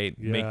 family night.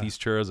 Yeah. Make these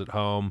churros at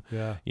home.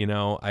 Yeah,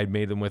 I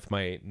made them with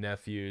my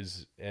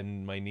nephews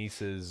and my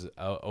nieces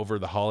over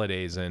the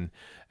holidays, and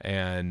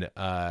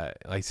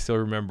I still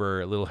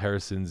remember little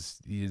Harrison's.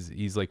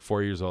 He's like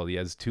 4 years old. He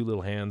has two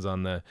little hands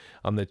on the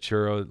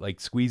churro, like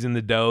squeezing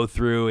the dough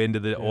through into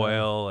the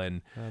oil,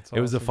 and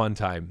it was a fun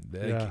time.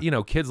 Yeah.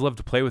 Kids love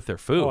to play with their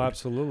food. Oh,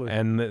 absolutely.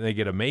 And they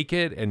get to make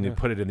it, and they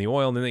put it in the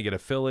oil, and then they get to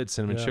fill it.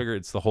 cinnamon sugar.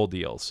 It's the whole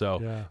deal.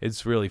 So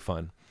it's really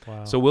fun.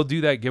 Wow. So we'll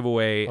do that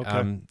giveaway.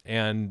 Okay.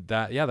 And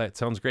that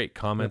sounds great.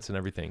 Comments and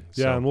everything.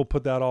 Yeah. So. And we'll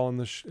put that all in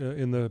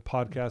the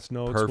podcast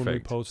notes when we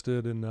post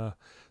it. And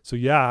so,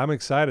 yeah, I'm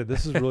excited.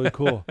 This is really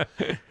cool.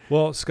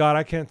 Well, Scott,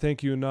 I can't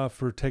thank you enough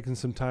for taking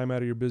some time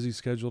out of your busy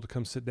schedule to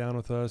come sit down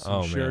with us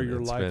and share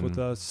your life with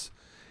us.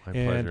 My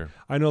pleasure.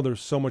 I know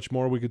there's so much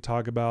more we could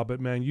talk about,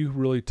 but man, you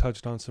really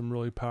touched on some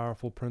really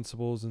powerful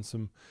principles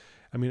and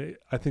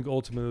I think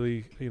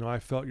ultimately, I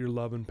felt your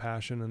love and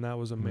passion, and that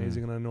was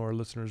amazing. And I know our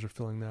listeners are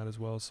feeling that as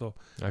well. So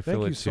thank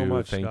you so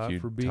much, Scott,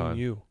 for being Todd.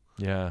 you.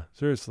 Yeah.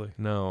 Seriously.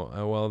 No.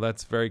 Well,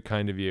 that's very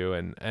kind of you.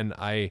 And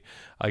I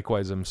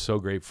likewise am so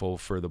grateful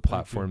for the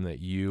platform that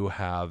you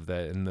have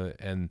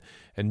and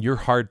your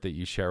heart that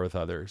you share with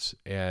others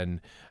and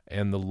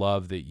the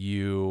love that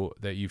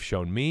you've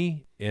shown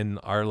me in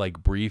our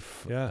like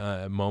brief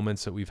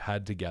moments that we've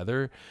had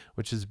together,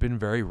 which has been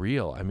very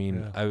real. I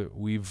mean,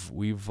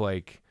 we've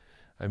like,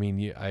 I mean,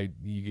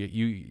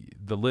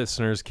 the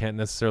listeners can't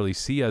necessarily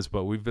see us,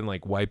 but we've been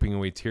like wiping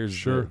away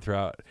tears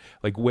throughout,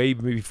 like way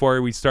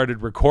before we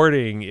started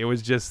recording. It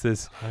was just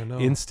this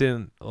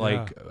instant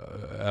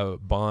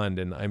bond,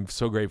 and I'm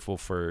so grateful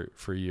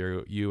for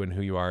you and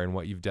who you are and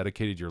what you've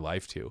dedicated your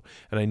life to.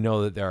 And I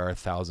know that there are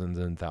thousands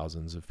and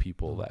thousands of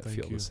people that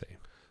feel the same.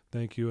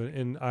 Thank you.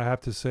 And I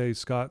have to say,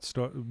 Scott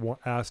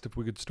asked if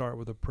we could start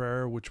with a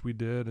prayer, which we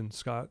did, and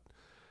Scott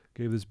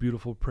gave this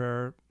beautiful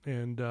prayer,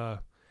 and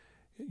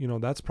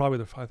that's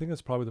probably I think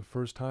that's probably the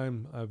first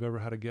time I've ever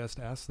had a guest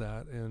ask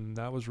that, and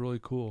that was really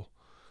cool,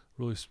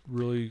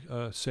 really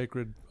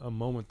sacred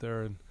moment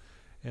there,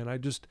 and I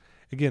just,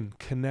 again,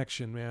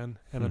 connection, man,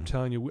 and I'm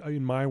telling you,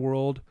 in my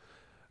world,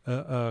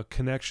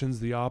 connection's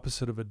the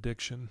opposite of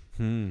addiction,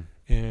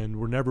 and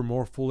we're never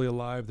more fully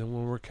alive than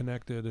when we're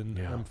connected, and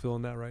I'm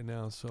feeling that right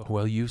now. So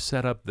well, you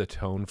set up the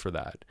tone for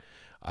that.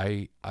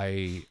 I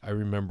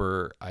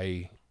remember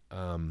I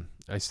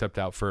stepped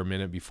out for a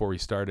minute before we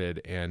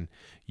started, and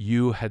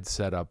you had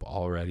set up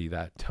already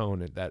that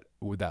tone at that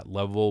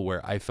level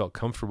where I felt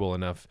comfortable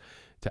enough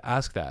to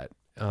ask that,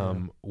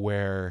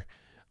 where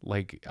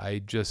like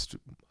I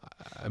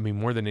mean,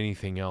 more than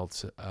anything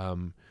else,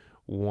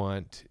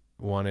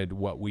 wanted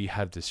what we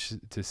had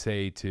to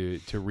say to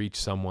reach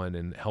someone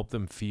and help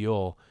them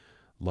feel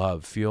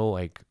love, feel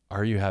like,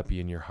 are you happy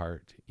in your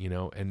heart?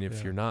 And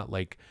if you're not,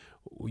 like,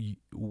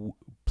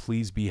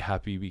 please be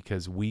happy,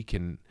 because we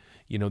can,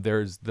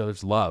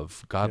 there's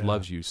love. God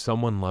loves you.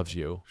 Someone loves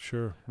you.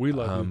 Sure. We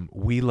love you.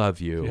 We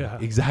love you. Yeah.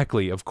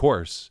 Exactly. Of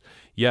course.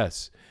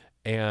 Yes.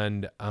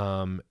 And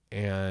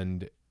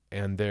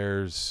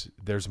there's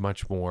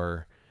much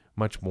more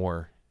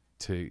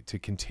to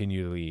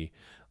continually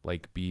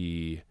like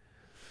be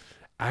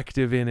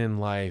active in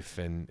life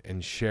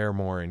and share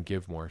more and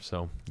give more.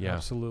 So yeah,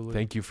 absolutely.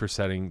 Thank you for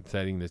setting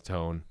the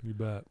tone. You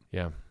bet.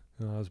 Yeah.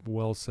 That was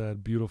well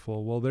said.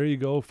 Beautiful. Well, there you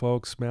go,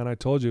 folks. Man, I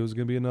told you it was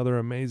going to be another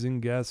amazing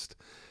guest.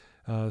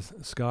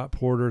 Scott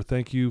Porter,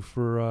 thank you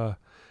for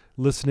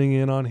listening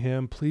in on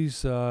him.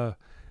 Please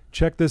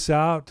check this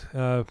out.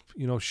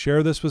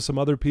 Share this with some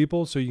other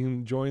people so you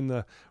can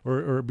join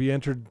or be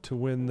entered to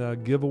win the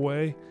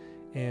giveaway.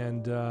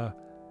 And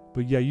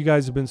but yeah, you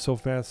guys have been so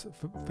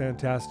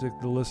fantastic.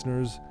 The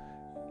listeners,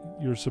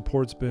 your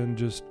support's been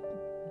just,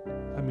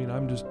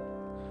 I'm just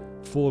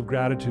full of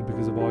gratitude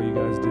because of all you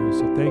guys do.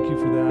 So thank you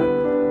for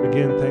that.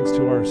 Again, thanks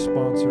to our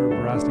sponsor,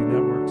 Veracity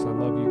Networks. I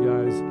love you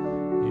guys.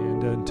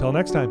 And until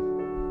next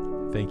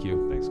time. Thank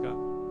you. Thanks,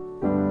 Scott.